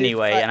But won I do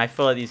anyway, prefer- and I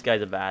feel like these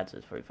guys are bad, so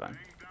it's pretty fun.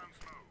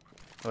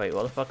 Wait,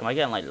 what the fuck? Am I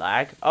getting like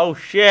lag? Oh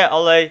shit,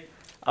 Ollie!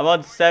 I'm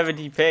on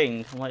 70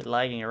 ping. I'm like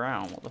lagging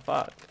around. What the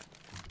fuck?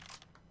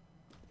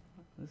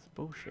 This is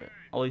bullshit.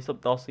 Ollie, stop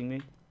dossing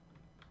me.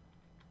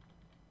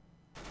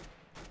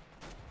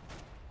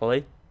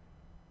 Ollie?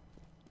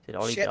 Did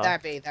Ollie Shit, die?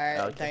 that be.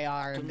 Oh, okay. They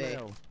are in B.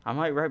 I'm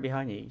like right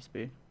behind you, you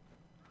spoon.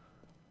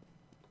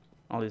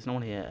 Oh, there's no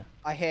one here.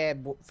 I hear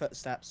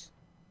footsteps.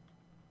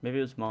 Maybe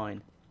it was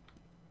mine.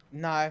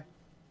 No.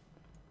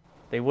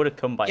 They would have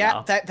come by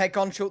Yeah, now. they're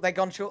gone short. They're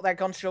gone short. They're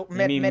gone short. You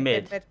Mid, mean mid,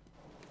 mid? mid, mid.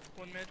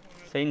 One mid.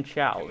 Same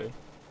chat, Ollie.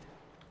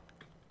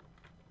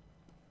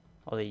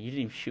 Ollie, you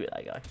didn't even shoot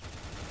at that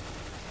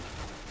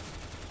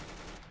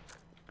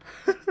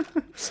guy.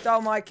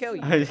 Stole my kill,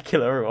 you. I just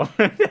kill everyone.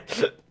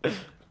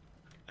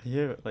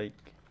 Yeah, like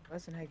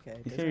Where's an AK?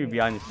 he's Does gonna be any-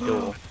 behind this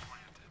door.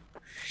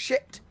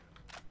 Shit.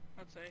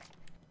 I'd say.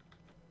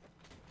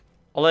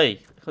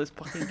 Ollie, let's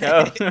fucking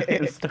go.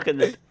 I'm stuck in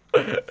the.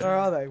 Where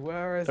are they?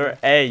 Where is They're it?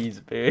 A's,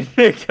 dude.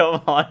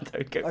 Come on,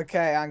 don't go.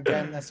 Okay, I'm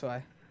going this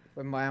way.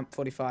 With my amp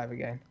 45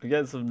 again. I'm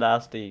getting some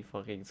nasty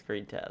fucking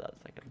screen tear that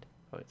second.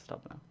 Oh, wait,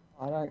 stop now.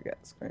 I don't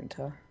get screen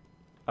tear.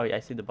 Oh yeah, I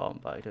see the bomb,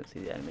 but I don't see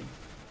the enemy.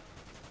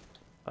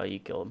 Oh, you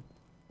kill him.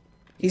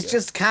 He's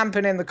just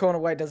camping in the corner.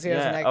 Wait, does he have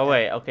an Yeah. AK? Oh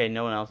wait, okay,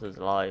 no one else is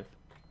alive.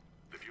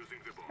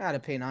 I had a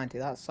P90.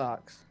 That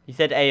sucks. He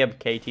said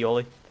AMK to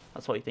Ollie.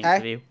 That's what he thinks Eh?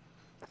 of you.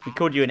 He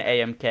called you an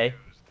AMK.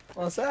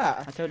 What's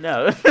that? I don't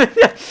know. I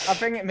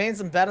think it means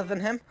I'm better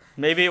than him.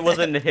 Maybe it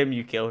wasn't him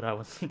you killed. I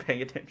wasn't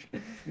paying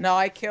attention. No,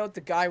 I killed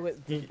the guy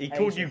with. The He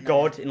called you Asian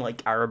God in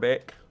like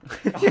Arabic.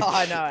 name. Oh,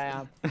 I know I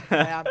am.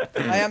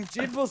 I am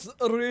Jesus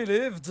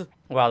relived.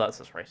 Wow, that's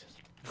just racist.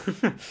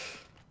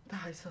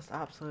 That is just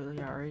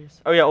absolutely outrageous.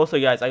 Oh yeah, also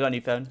guys, I got a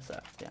new phone, so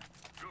yeah.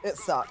 It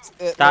sucks.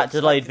 It That looks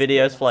delayed like his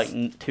videos for like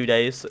penis. 2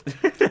 days.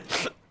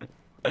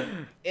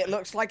 It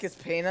looks like his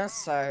penis,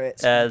 so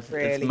it's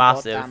really it's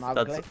massive. goddamn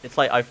ugly. It's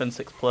like iPhone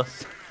 6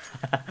 Plus.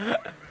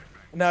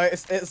 No,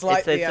 it's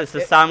like it's a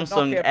it's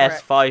Samsung Nokia brick.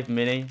 S5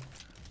 Mini,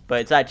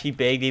 but it's actually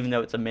big even though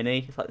it's a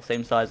mini. It's like the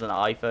same size as an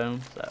iPhone,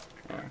 so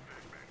yeah.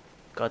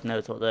 God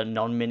knows what the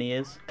non-mini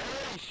is.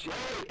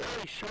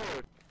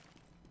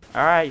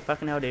 Alright, you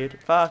fucking hell, dude.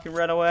 Fucking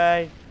run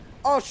away.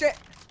 Oh shit!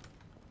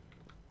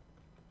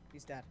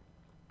 He's dead.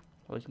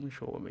 Oh, he's gonna be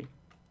short with me.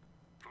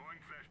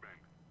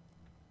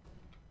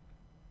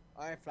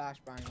 I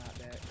flashbang that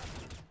bitch.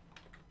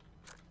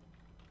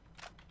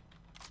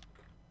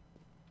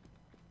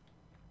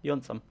 You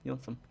want some? You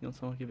want some? You want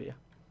some? I'll give it you.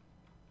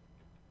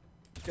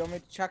 Do you want me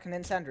to chuck an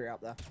incendiary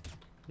up there?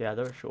 Yeah,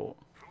 they're short.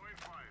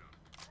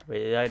 Wait,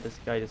 did this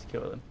guy just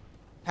kill him?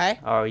 Hey?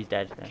 Oh, he's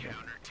dead. Okay.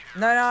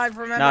 No, I've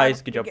remembered.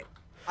 Nice, good job.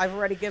 I've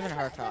already given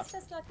her a task.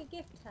 That's just like a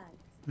gift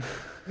tag.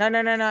 No,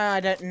 I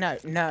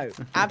don't. No.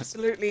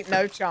 Absolutely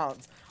no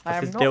chance. I That's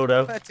am his not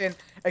dildo. putting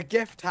a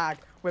gift tag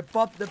with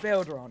Bob the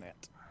Builder on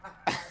it.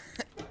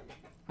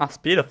 That's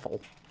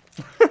beautiful.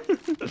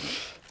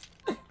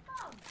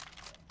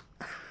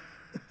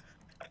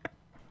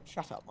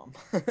 Shut up, Mum.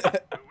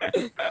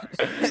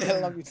 I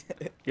love you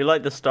too. You're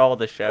like the star of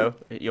the show.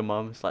 Your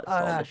mum is like the I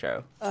star of know. the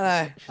show. I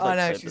know. She's I like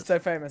know. famous. She's so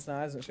famous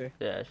now, isn't she?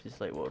 Yeah,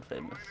 she's like world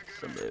famous.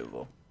 It's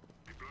unbelievable.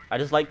 I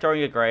just like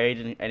throwing a grenade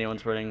and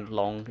anyone's running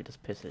long. It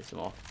just pisses them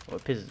off. Or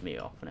it pisses me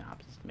off when it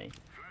happens to me.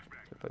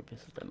 So it probably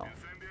pisses them off.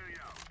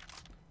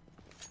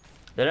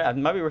 They don't, I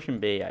might be rushing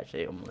B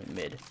actually. I'm like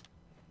mid.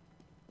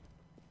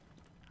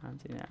 I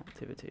haven't seen that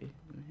activity.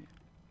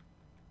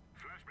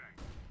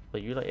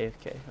 Well, you like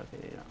AFK?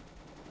 Okay, yeah.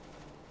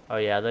 Oh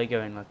yeah, they're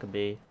going like a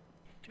B.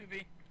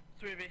 2v.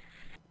 3v.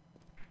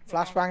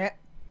 Flashbang it.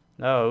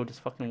 No, just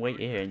fucking wait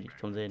here and he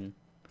comes in.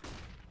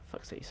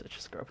 Fuck's sake, he's such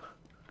a scrub.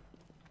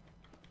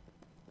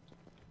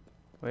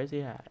 Where is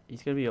he at?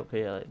 He's gonna be up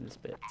here, like this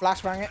bit.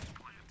 Flashbang it.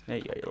 There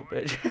you go, you little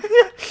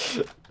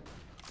bitch.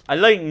 I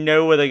like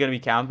know where they're gonna be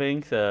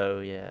camping, so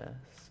yeah.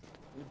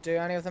 Do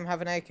any of them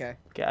have an AK?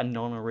 Get a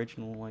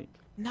non-original like.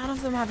 None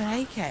of them have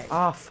an AK.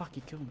 Ah, fuck!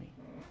 You killed me.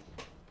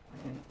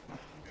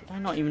 Why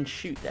not even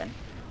shoot then?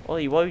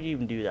 Ollie, why would you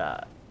even do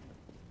that?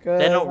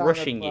 They're not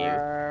rushing you.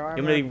 You're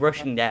gonna be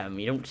rushing them.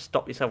 You don't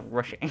stop yourself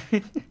rushing.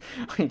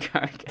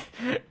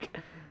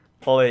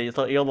 Ollie, it's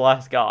like you're the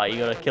last guy. You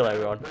gotta kill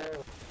everyone.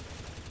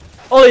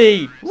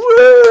 Ollie!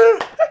 Woo!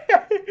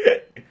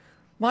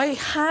 My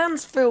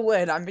hands feel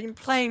weird. I've been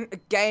playing a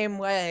game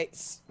where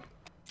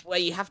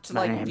you have to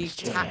like be name's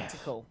Jeff.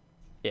 tactical.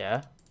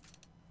 Yeah.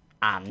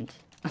 And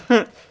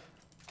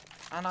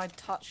And I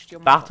touched your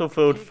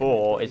Battlefield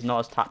 4 is not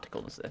as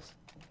tactical as this.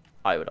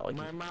 I would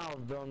argue. My mouth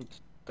don't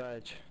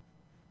touch.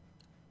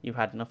 You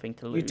had nothing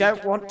to lose. You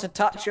don't want to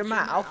touch your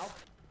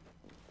mouth?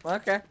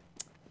 Okay.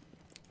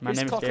 My Whose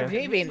name's cock have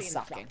Jeff. you been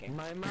sucking?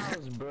 My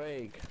mouth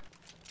break.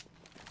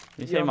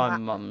 You say Your my ma-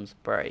 mum's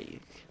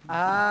brave.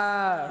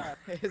 Ah,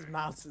 his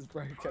mouse is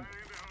broken.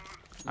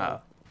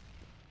 Oh.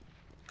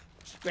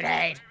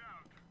 Grenade.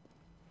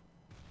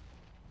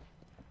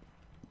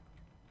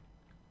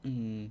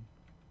 Hmm.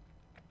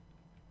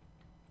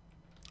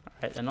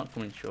 Alright, they're not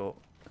coming short.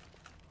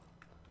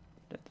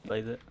 Let's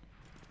blaze it.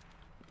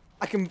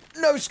 I can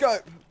no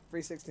scope.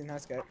 360 no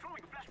scope.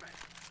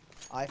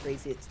 I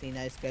 360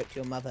 no scope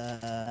your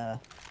mother.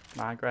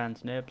 My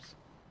grand nibs.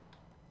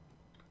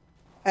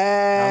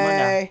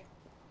 Hey.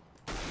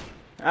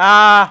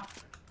 Ah!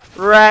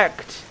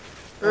 Wrecked!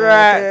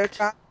 Wrecked!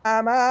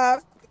 I'm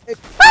up.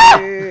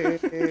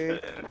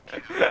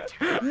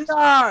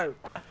 No!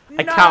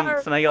 I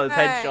camped and I got this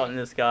headshot in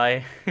this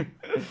guy.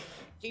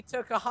 He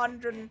took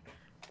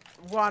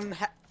 101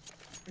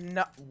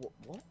 No.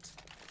 What?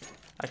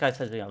 That guy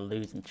says we're gonna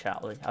lose in chat.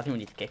 I think we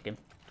need to kick him.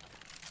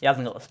 He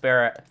hasn't got the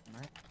spirit.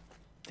 Right.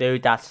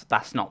 Dude,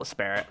 that's not the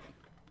spirit.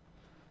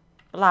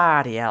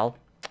 Bloody hell.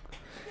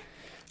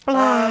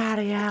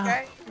 Bloody hell. The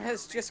game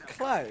has just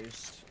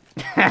closed.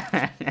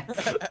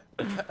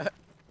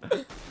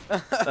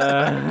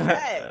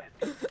 Okay.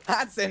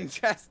 That's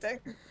interesting.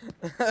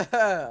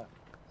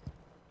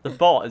 The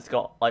bot has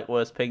got like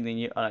worse ping than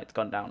you. Oh, no, it's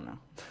gone down now.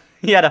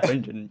 He had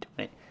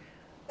 120.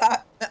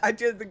 I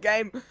did the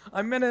game.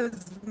 I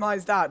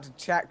minimized out to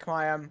check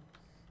my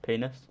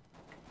Penis.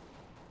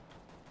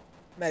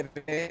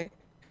 maybe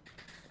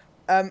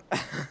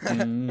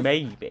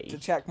Maybe. to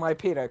check my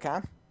pedo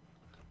cam.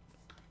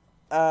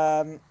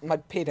 My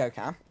pedo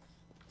cam.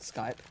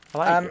 Skype. I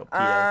like your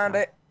pedo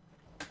cam.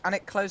 And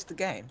it closed the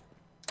game.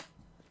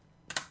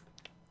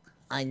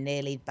 I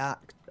nearly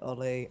backed.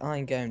 Ollie,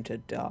 I'm going to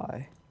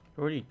die.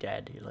 You're already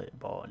dead. You're like the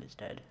bot is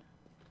dead.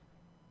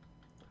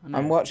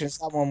 I'm watching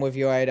someone with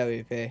your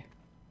AWP.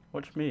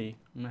 Watch me.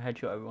 I'm gonna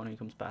headshot everyone who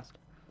comes past.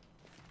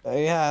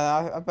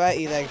 Yeah, I bet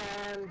you they.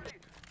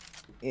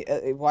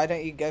 Why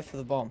don't you go for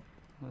the bomb?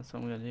 That's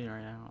what I'm gonna do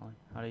right now. Ollie.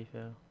 How do you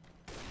feel?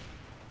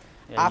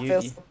 I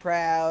feel so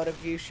proud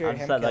of you. Shoot I him.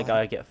 just let that kill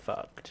guy him. get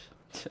fucked.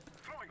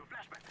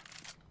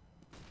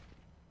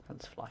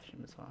 Let's flash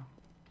him as well.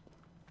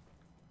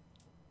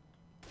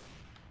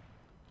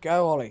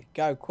 Go, Ollie.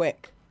 Go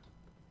quick.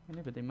 I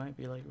know, but they might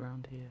be like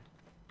round here.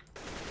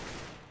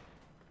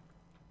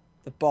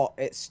 The bot.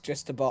 It's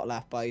just a bot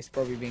left, but he's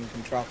probably being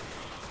controlled.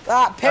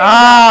 That ping!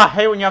 Ah! I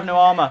hate when you have no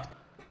armor.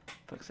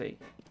 Fuck's sake.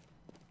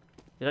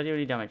 Did I do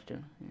any damage to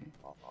him? Yeah.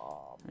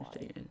 Oh my Damage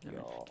taken,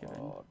 damage given.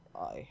 God,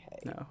 I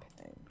hate No.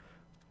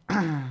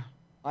 ping.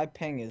 My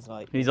ping is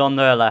like. He's on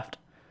the left.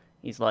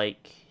 He's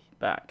like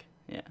back.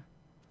 Yeah.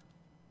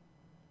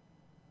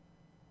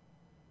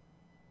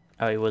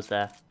 Oh, he was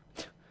there.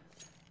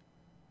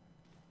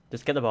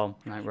 Just get the bomb.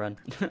 Right, run.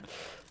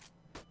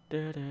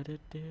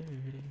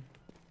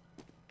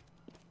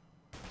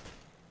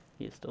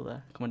 He is still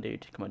there. Come on,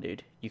 dude. Come on,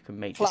 dude. You can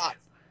make this.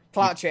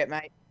 Clutch it,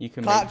 mate. You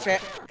can Clutch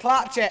make. it.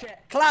 Clutch it.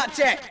 Clutch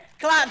it.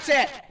 Clutch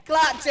it.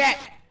 Clutch it.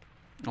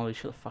 Oh,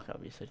 shut the fuck up.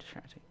 You're so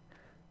distracting.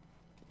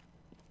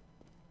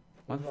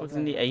 Why the fuck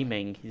isn't he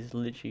aiming? He's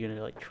literally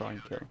gonna like try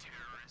and kill him.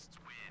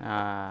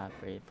 Ah,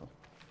 bravely.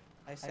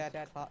 I said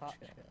clutch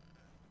it.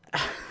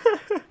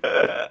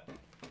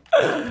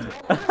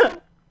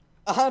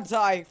 Aren't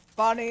I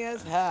funny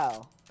as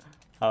hell?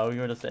 Oh,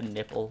 you would have said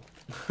nipple.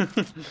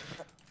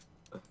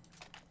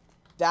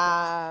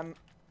 Damn.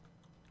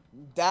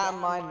 Damn,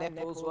 my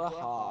nipples were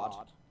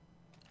hard.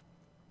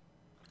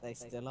 They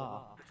still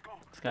are.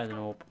 This guy's an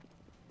orb.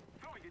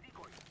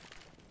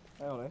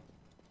 Hey, Ollie.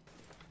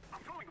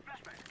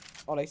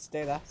 Ollie,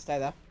 stay there. Stay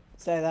there.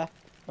 Stay there.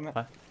 Come here.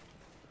 What?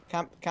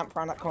 Camp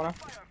around that corner.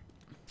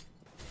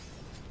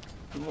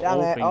 Little Damn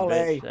it, orping Ollie.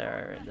 bitch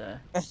there, right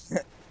there.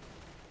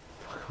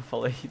 Fuck off,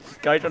 Ollie. This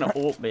guy trying to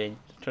orp me.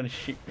 He's trying to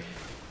shoot me.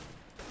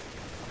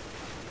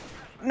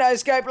 No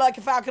scope like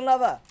a falcon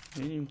lover.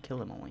 You didn't even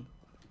kill him, Ollie.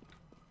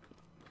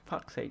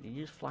 Fuck's sake, did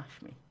you just flash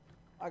me?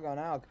 I got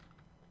an AUG.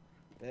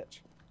 Bitch.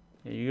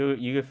 Yeah,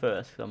 you go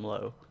first, because I'm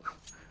low.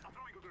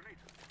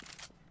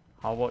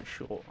 I'll watch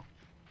short.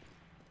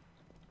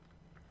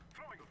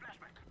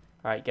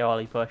 Alright, go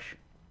Ollie, push.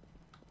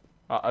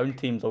 Our own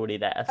team's already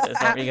there, so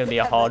it's not really going to be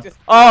a hard...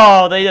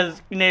 Oh, they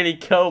just nearly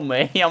killed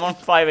me. I'm on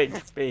 5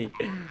 HP.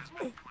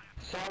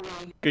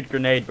 Good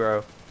grenade,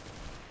 bro.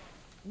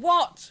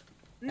 What?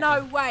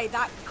 No way,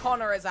 that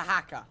Connor is a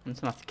hacker. I'm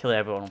just going to have to kill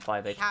everyone on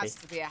 5 He has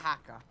HP. to be a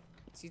hacker.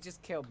 She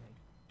just killed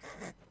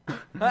me.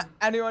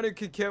 Anyone who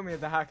could kill me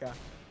is a hacker.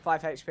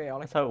 5 HP,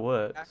 Ollie. That's how it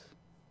works.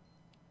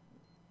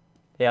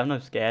 Yeah, I'm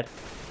not scared.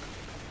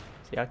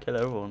 See, I kill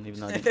everyone, even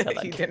though I didn't kill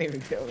that You kid. didn't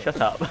even kill me. Shut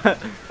up.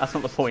 That's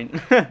not the point.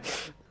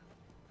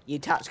 You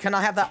touched. Can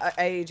I have that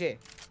AEG?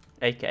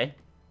 AK.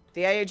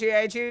 The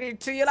AEG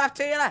to your left,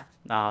 to your left.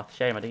 Nah,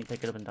 shame, I didn't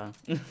pick it up and down.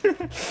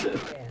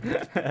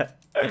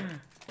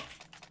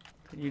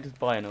 Can you just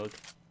buy an UG?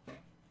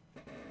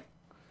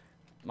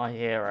 My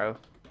hero.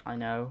 I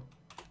know.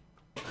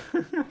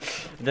 I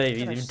don't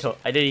even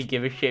I don't even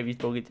give a shit if he's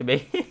talking to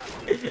me.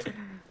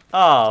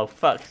 Oh,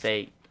 fuck's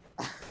sake.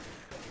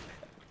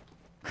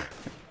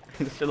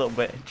 Just a little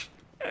bitch.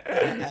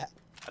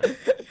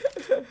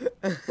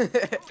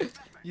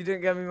 You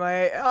didn't give me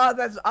my. Oh,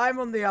 that's. I'm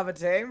on the other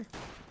team.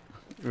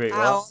 Wait,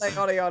 Ow, what?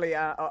 Ollie, Ollie,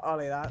 that.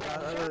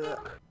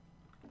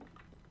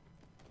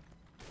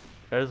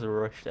 I just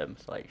rushed them,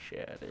 it's like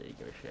shit, I didn't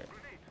give a shit.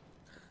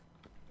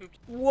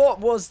 What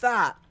was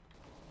that?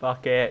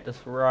 Fuck it,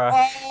 just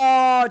rush.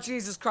 Oh,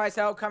 Jesus Christ,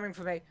 help coming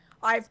for me.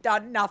 I've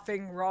done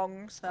nothing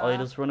wrong, sir. Ollie,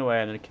 just run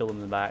away and then kill them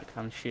in the back.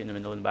 I'm shooting them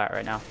in the back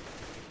right now.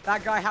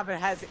 That guy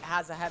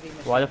has a heavy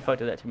machine. Why the fuck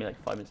did that take me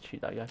like 5 minutes to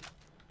shoot that guy?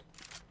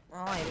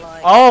 I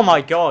like. Oh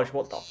my gosh,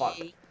 what the fuck?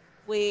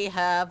 We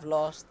have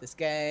lost this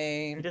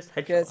game You just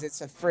Because headshot.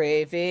 it's a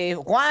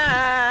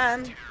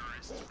 3v1.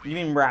 You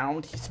mean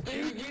round?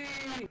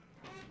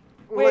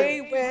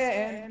 We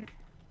win.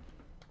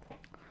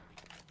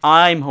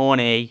 I'm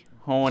horny.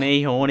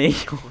 Horny, horny,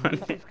 horny.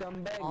 Please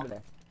come back,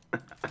 bruh.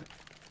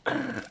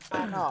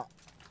 Why not?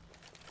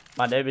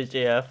 My name is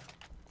GF.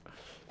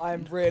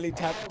 I'm really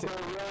tempted.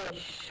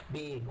 Rush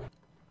B.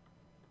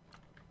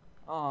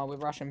 Oh, we're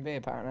rushing B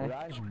apparently.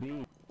 Rush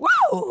B.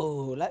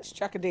 Whoa! Let's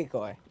check a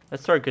decoy.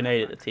 Let's throw a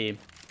grenade at the team.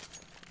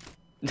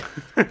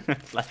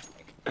 Like,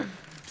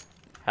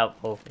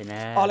 helpful in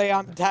there. Ollie,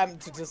 I'm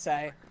tempted to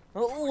say,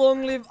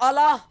 long live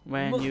Allah!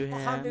 When you hear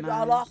Muhammad man.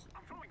 Allah!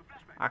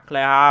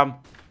 Aklam.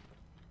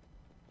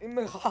 I'm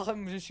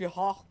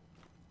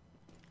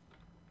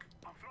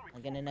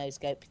gonna no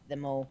scope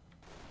them all.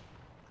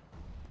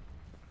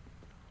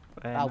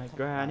 When Oh, my come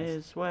gran on.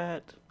 is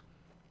wet.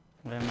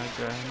 When my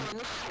gran.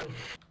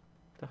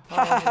 The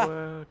whole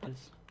world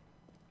is.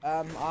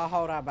 I'll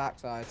hold our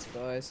backsides,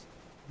 boys.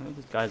 I think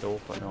this guy's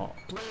off or not.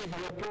 Please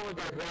report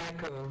that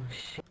Racco.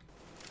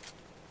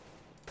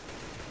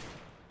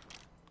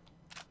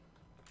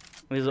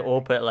 There's an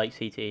AWP at like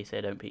CT, so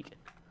don't peek it.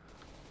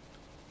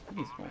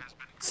 He's small.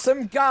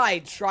 Some guy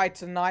tried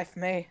to knife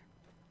me.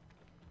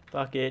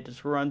 Fuck it,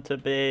 just run to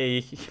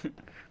B.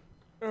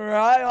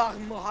 Right, like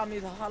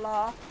Muhammad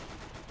Allah.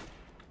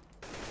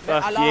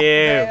 Fuck Allah you.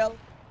 prevail.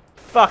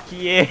 Fuck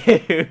you.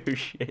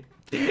 Shit.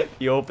 The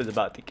AWP is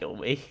about to kill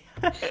me.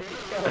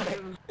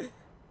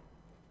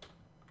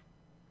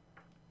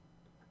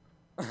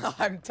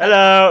 I'm tempted.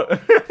 Hello.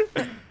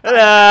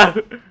 Hello.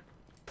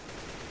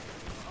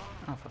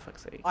 Oh, for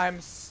fuck's sake.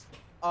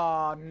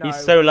 Oh no. He's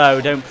so low,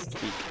 don't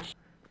peek.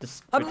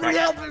 Just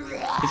protect.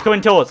 He's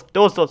coming towards.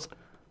 Doors.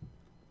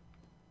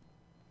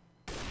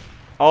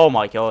 Oh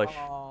my gosh.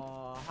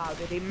 Oh, how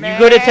did he You miss?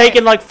 could have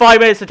taken like 5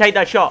 minutes to take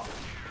that shot.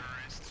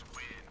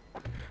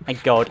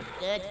 Thank God.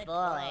 Good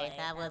boy,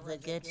 that was a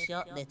good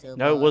shot, little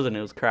boy. No, it wasn't.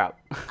 It was crap.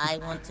 I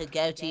want to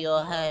go to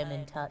your home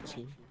and touch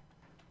you.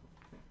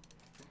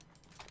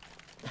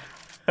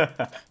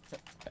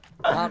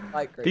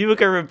 People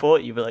can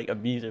report you for like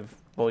abusive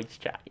voice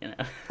chat, you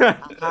know.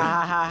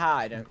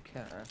 I don't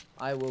care.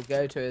 I will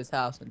go to his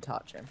house and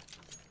touch him.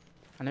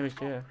 I never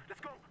sure.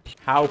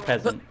 How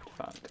peasant?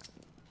 Fuck.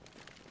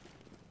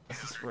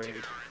 This is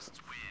rude.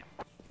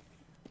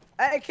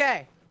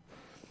 AK!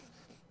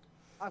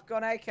 I've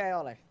got AK,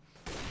 Ollie.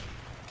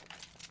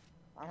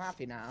 I'm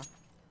happy now.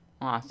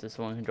 I'll ask if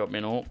someone can drop me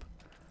an AWP.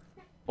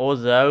 Or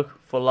Zoe,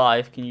 for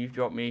life, can you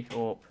drop me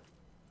AWP?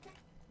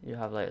 You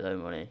have like low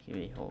money. Give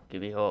me AWP.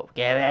 Give me AWP.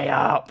 Give me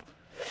AWP!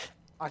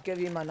 I'll give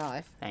you my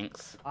knife.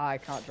 Thanks. I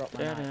can't drop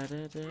my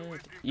knife.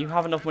 You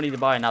have enough money to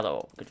buy another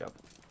AWP. Good job.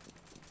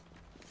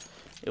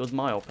 It was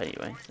my AWP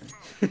anyway.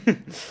 So.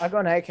 I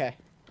got an AK. Okay.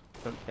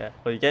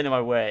 Well, you're getting in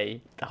my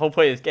way. The whole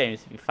point of this game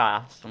is to be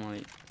fast and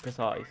like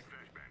precise.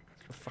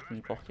 You're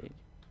fucking blocking.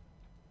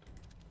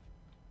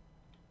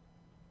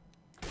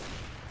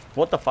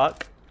 What the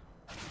fuck?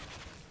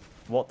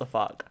 What the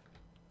fuck?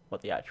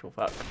 What the actual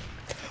fuck?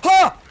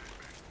 Ha!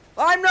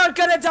 I'm not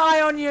gonna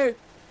die on you!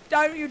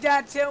 Don't you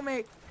dare kill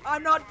me!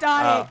 I'm not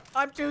dying!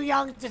 I'm too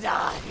young to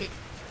die!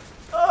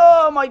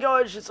 Oh my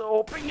gosh, it's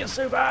all bringing it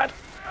so bad.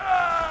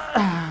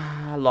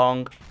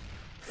 Long.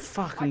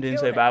 Fuck, I'm doing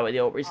so bad with the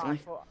ult recently.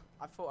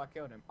 I thought I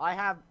killed him. I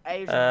have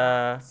Asian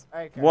hands.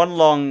 Okay. One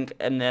long,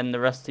 and then the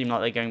rest seem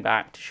like they're going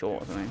back to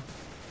short or something.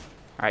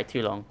 Alright,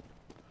 too long.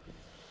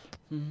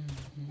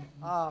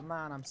 Oh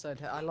man, I'm so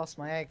I lost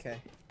my AK.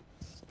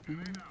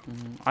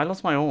 I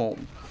lost my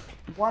arm.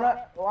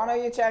 Why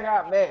don't you check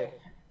out me?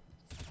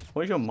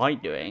 What is your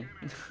mic doing?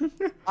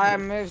 I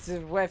moved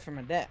away from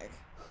a deck.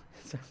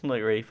 I'm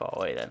like really far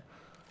away then.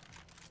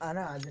 I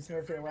know, I just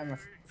moved it away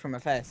from my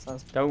face.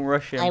 Don't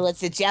rush him. I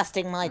was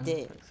adjusting my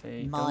D.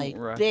 See, My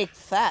don't rush. big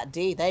fat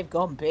D, they've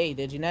gone B.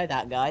 Did you know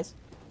that, guys?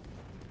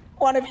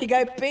 Why don't you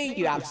go B,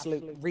 you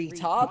absolute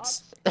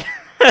retards?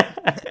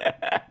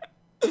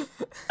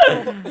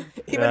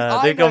 Even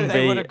I they've know gone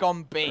they B. would have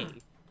gone B.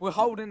 We're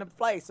holding a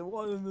place. So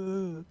what?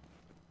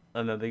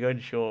 Oh no, they're going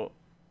short.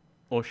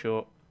 Or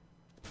short.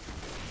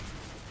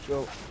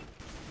 Sure.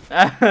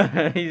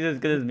 He's as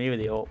good as me with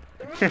the ult.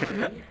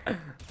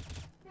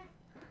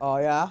 Oh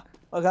yeah.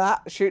 Look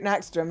at that. Shoot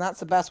next to him. That's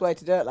the best way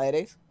to do it,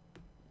 ladies.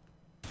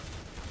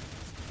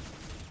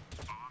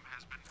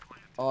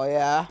 Oh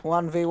yeah.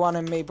 1v1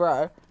 in me,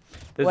 bro.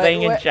 They're Wait,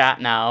 saying in wait. chat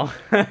now.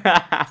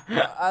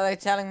 Are they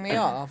telling me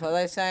off? Are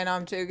they saying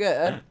I'm too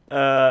good?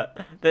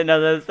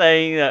 They're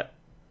saying that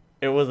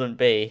it wasn't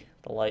B.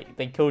 But like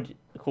they called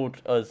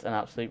us an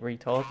absolute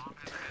retard.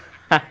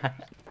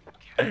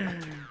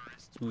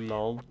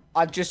 Lol.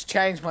 I've just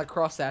changed my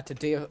crosshair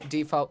to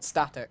default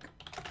static.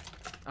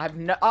 I've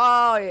no.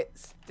 Oh,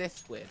 it's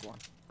this weird one.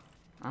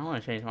 I don't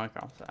want to change my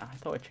crosshair. I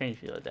thought I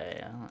changed the other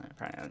day. I don't know,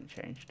 apparently I haven't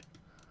changed.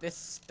 This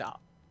stuff.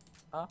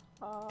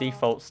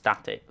 Default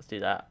static. Let's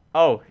do that.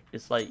 Oh,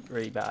 it's like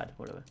really bad.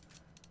 Whatever.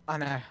 I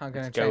know. I'm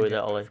gonna Let's change go with it.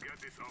 it, Ollie.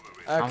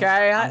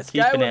 Okay, I'm let's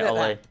go keeping with it, it. Ollie.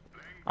 Then.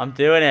 I'm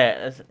doing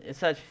it. It's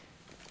such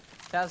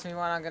Tells me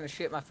when I'm gonna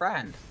shoot my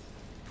friend.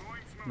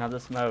 another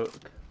smoke.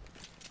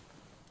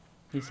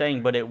 He's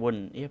saying, but it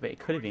wouldn't. Yeah, but it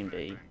could have been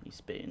B, you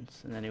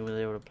spoons, and then it would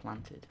have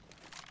planted.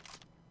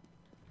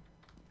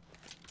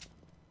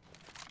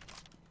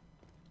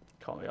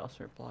 Can't be asked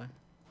to reply.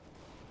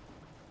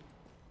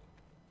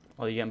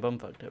 Oh, you getting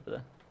bumfucked over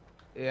there?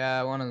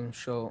 Yeah, one of them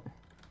short.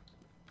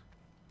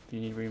 Do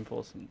you need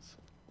reinforcements?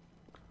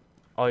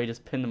 Oh, you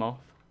just pin them off.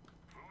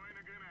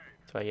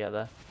 That's why you get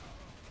there.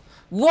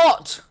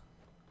 What?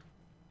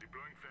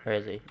 Where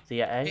is he? Is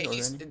he at A or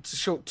It's, any? it's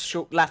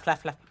short, left.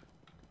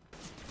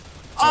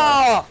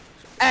 Oh!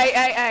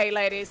 A,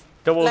 ladies.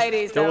 Double,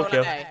 Ladies, double they're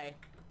kill. all at A.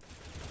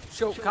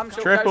 Short, come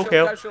short, Triple go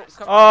kill. short, go short.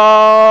 Come. Oh!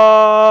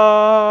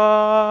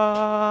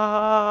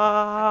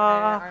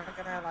 I'm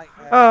gonna like.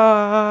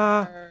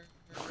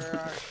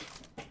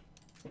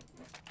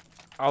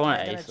 I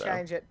want I'm gonna ace though.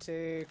 change it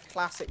to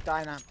classic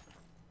dynamic.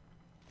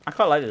 I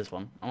quite like this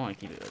one. I want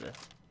to keep it with this.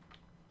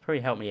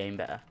 Probably help me aim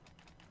better.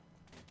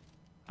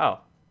 Oh.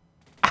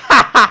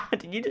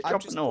 Did you just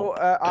drop an orb?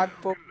 I've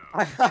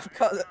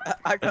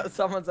got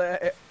someone's.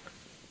 I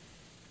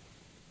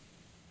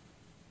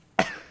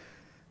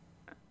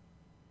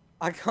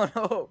got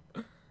an orb.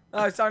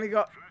 No, it's only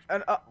got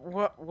an.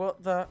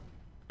 What the?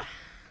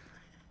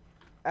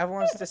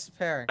 Everyone's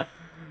disappearing.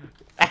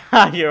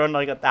 You're on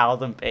like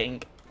 1,000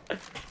 ping.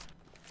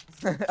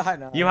 I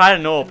know. You had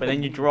an orb and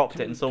then you dropped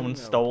it and someone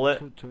stole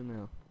it.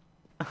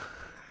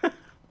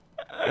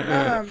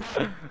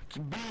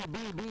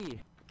 B.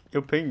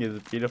 Your ping is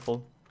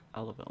beautiful. I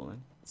love it,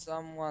 Olin.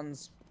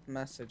 Someone's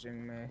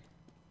messaging me.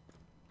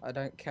 I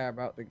don't care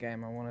about the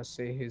game. I want to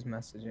see who's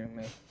messaging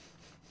me.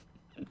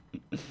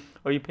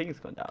 Oh, your ping's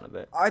gone down a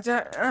bit. I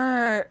don't.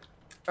 I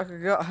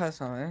got her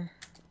something.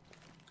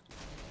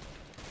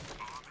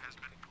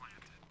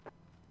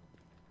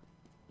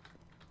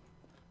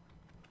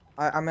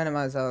 I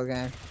minimized that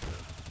game.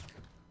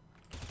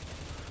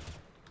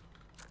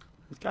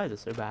 These guys are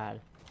so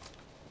bad.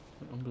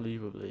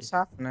 Unbelievably. What's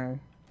happening?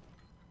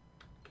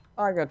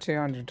 I got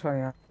 220.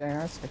 Yeah,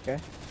 that's okay.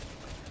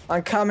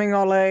 I'm coming,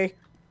 Ollie.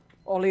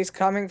 Ollie's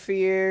coming for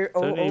you.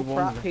 only Oh, one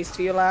crap. left. He's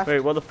to your left.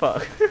 Wait, what the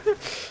fuck?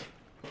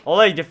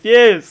 Ollie,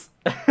 defuse!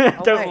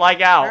 Don't Ollie,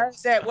 lag out. Where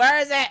is it? Where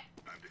is it?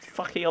 It's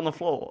fucking on the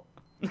floor.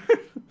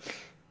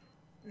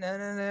 No.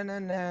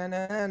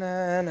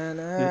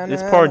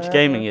 This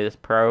PorridgeGaming is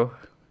pro.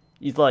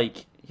 He's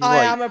like.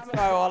 I am a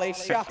pro, Ollie.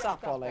 Shut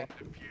up, Ollie.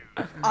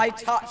 I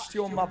touched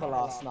your mother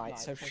last night,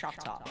 so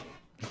shut up.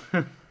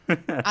 And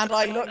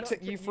I looked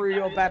at you through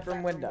your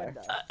bedroom window.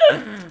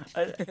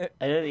 I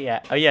don't.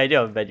 Yeah. Oh yeah, I do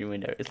have a bedroom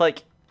window. It's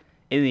like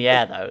in the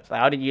air though. So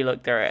how did you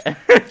look through it?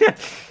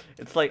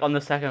 It's like on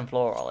the second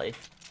floor, Ollie.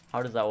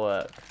 How does that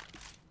work?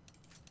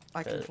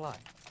 I can fly.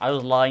 I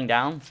was lying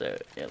down, so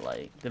it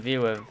like the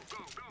view of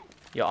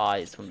your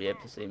eyes wouldn't be able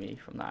to see me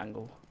from that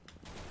angle.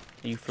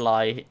 You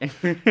fly.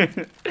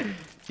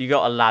 You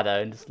got a ladder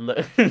and just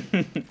look.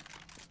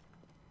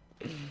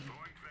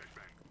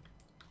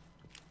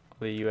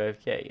 Are you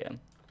AFK again?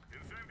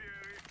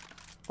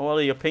 Oh,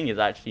 well, your ping is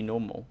actually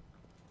normal.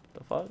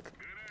 The fuck?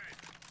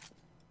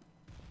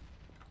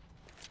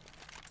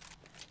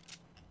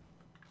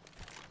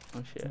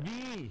 Oh shit.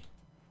 B.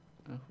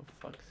 Oh,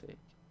 for fuck's sake.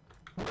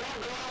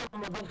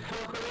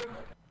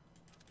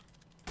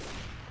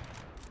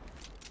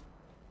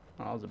 Oh,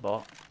 that was a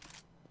bot.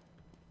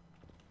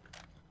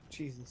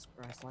 Jesus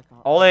Christ, I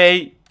can't.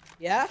 Ollie!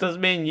 Yeah?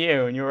 Doesn't mean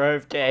you and you're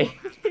AFK.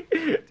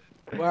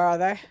 Where are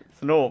they?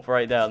 It's an AWP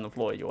right there on the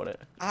floor, you want it?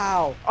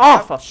 Ow. Oh,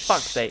 for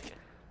fuck's sake.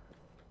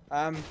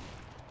 Bitch.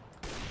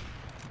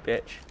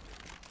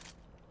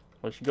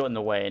 Well, she got in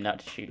the way and had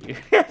to shoot you.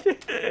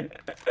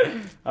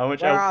 How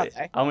much Where health? are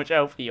they? How much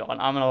health are you on?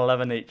 I'm on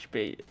 11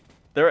 HP.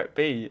 They're at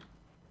B.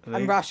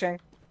 I'm rushing.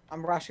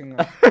 I'm rushing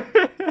them.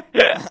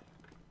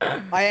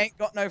 I ain't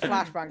got no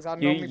flashbangs. I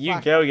normally You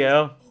flashbang. go,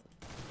 girl.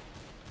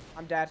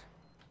 I'm dead.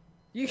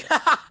 You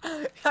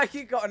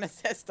you got an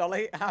assist,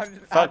 Ollie. How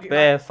Fuck do you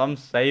this. I'm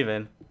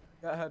saving.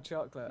 got her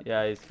chocolate?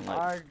 Yeah, he's like.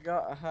 I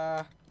got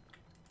her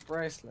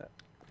bracelet.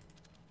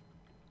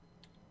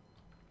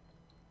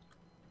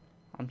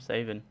 I'm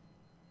saving.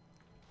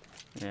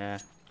 Yeah.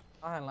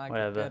 I like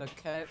Whatever. a bit of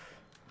coke.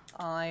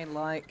 I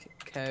like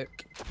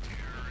coke.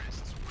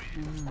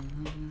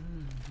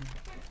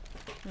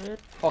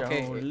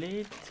 Okay.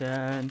 Slowly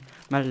turn,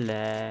 my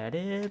let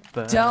it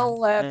burn. Don't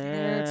let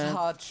me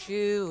touch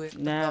you. It's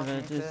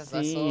Never to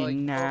see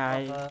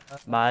night.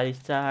 Miley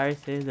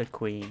Cyrus is a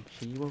queen.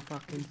 She will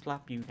fucking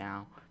slap you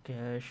down.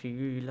 Cause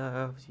she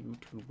loves you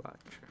too much.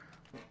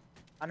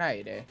 I know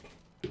you do.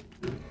 Oh,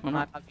 I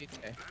no. love you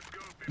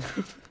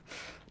too.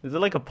 Is it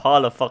like a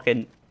pile of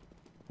fucking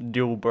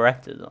dual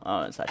Berettas?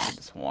 Oh, it's actually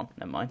just one.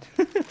 Never mind.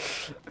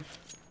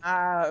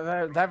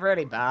 They're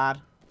really bad.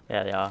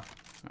 Yeah, they are.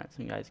 Alright,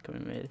 some guys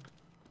coming mid.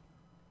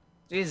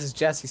 Jesus,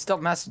 Jesse, stop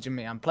messaging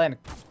me. I'm playing.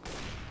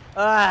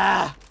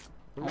 Ah!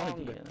 I wanna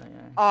get there,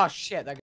 yeah. Oh shit!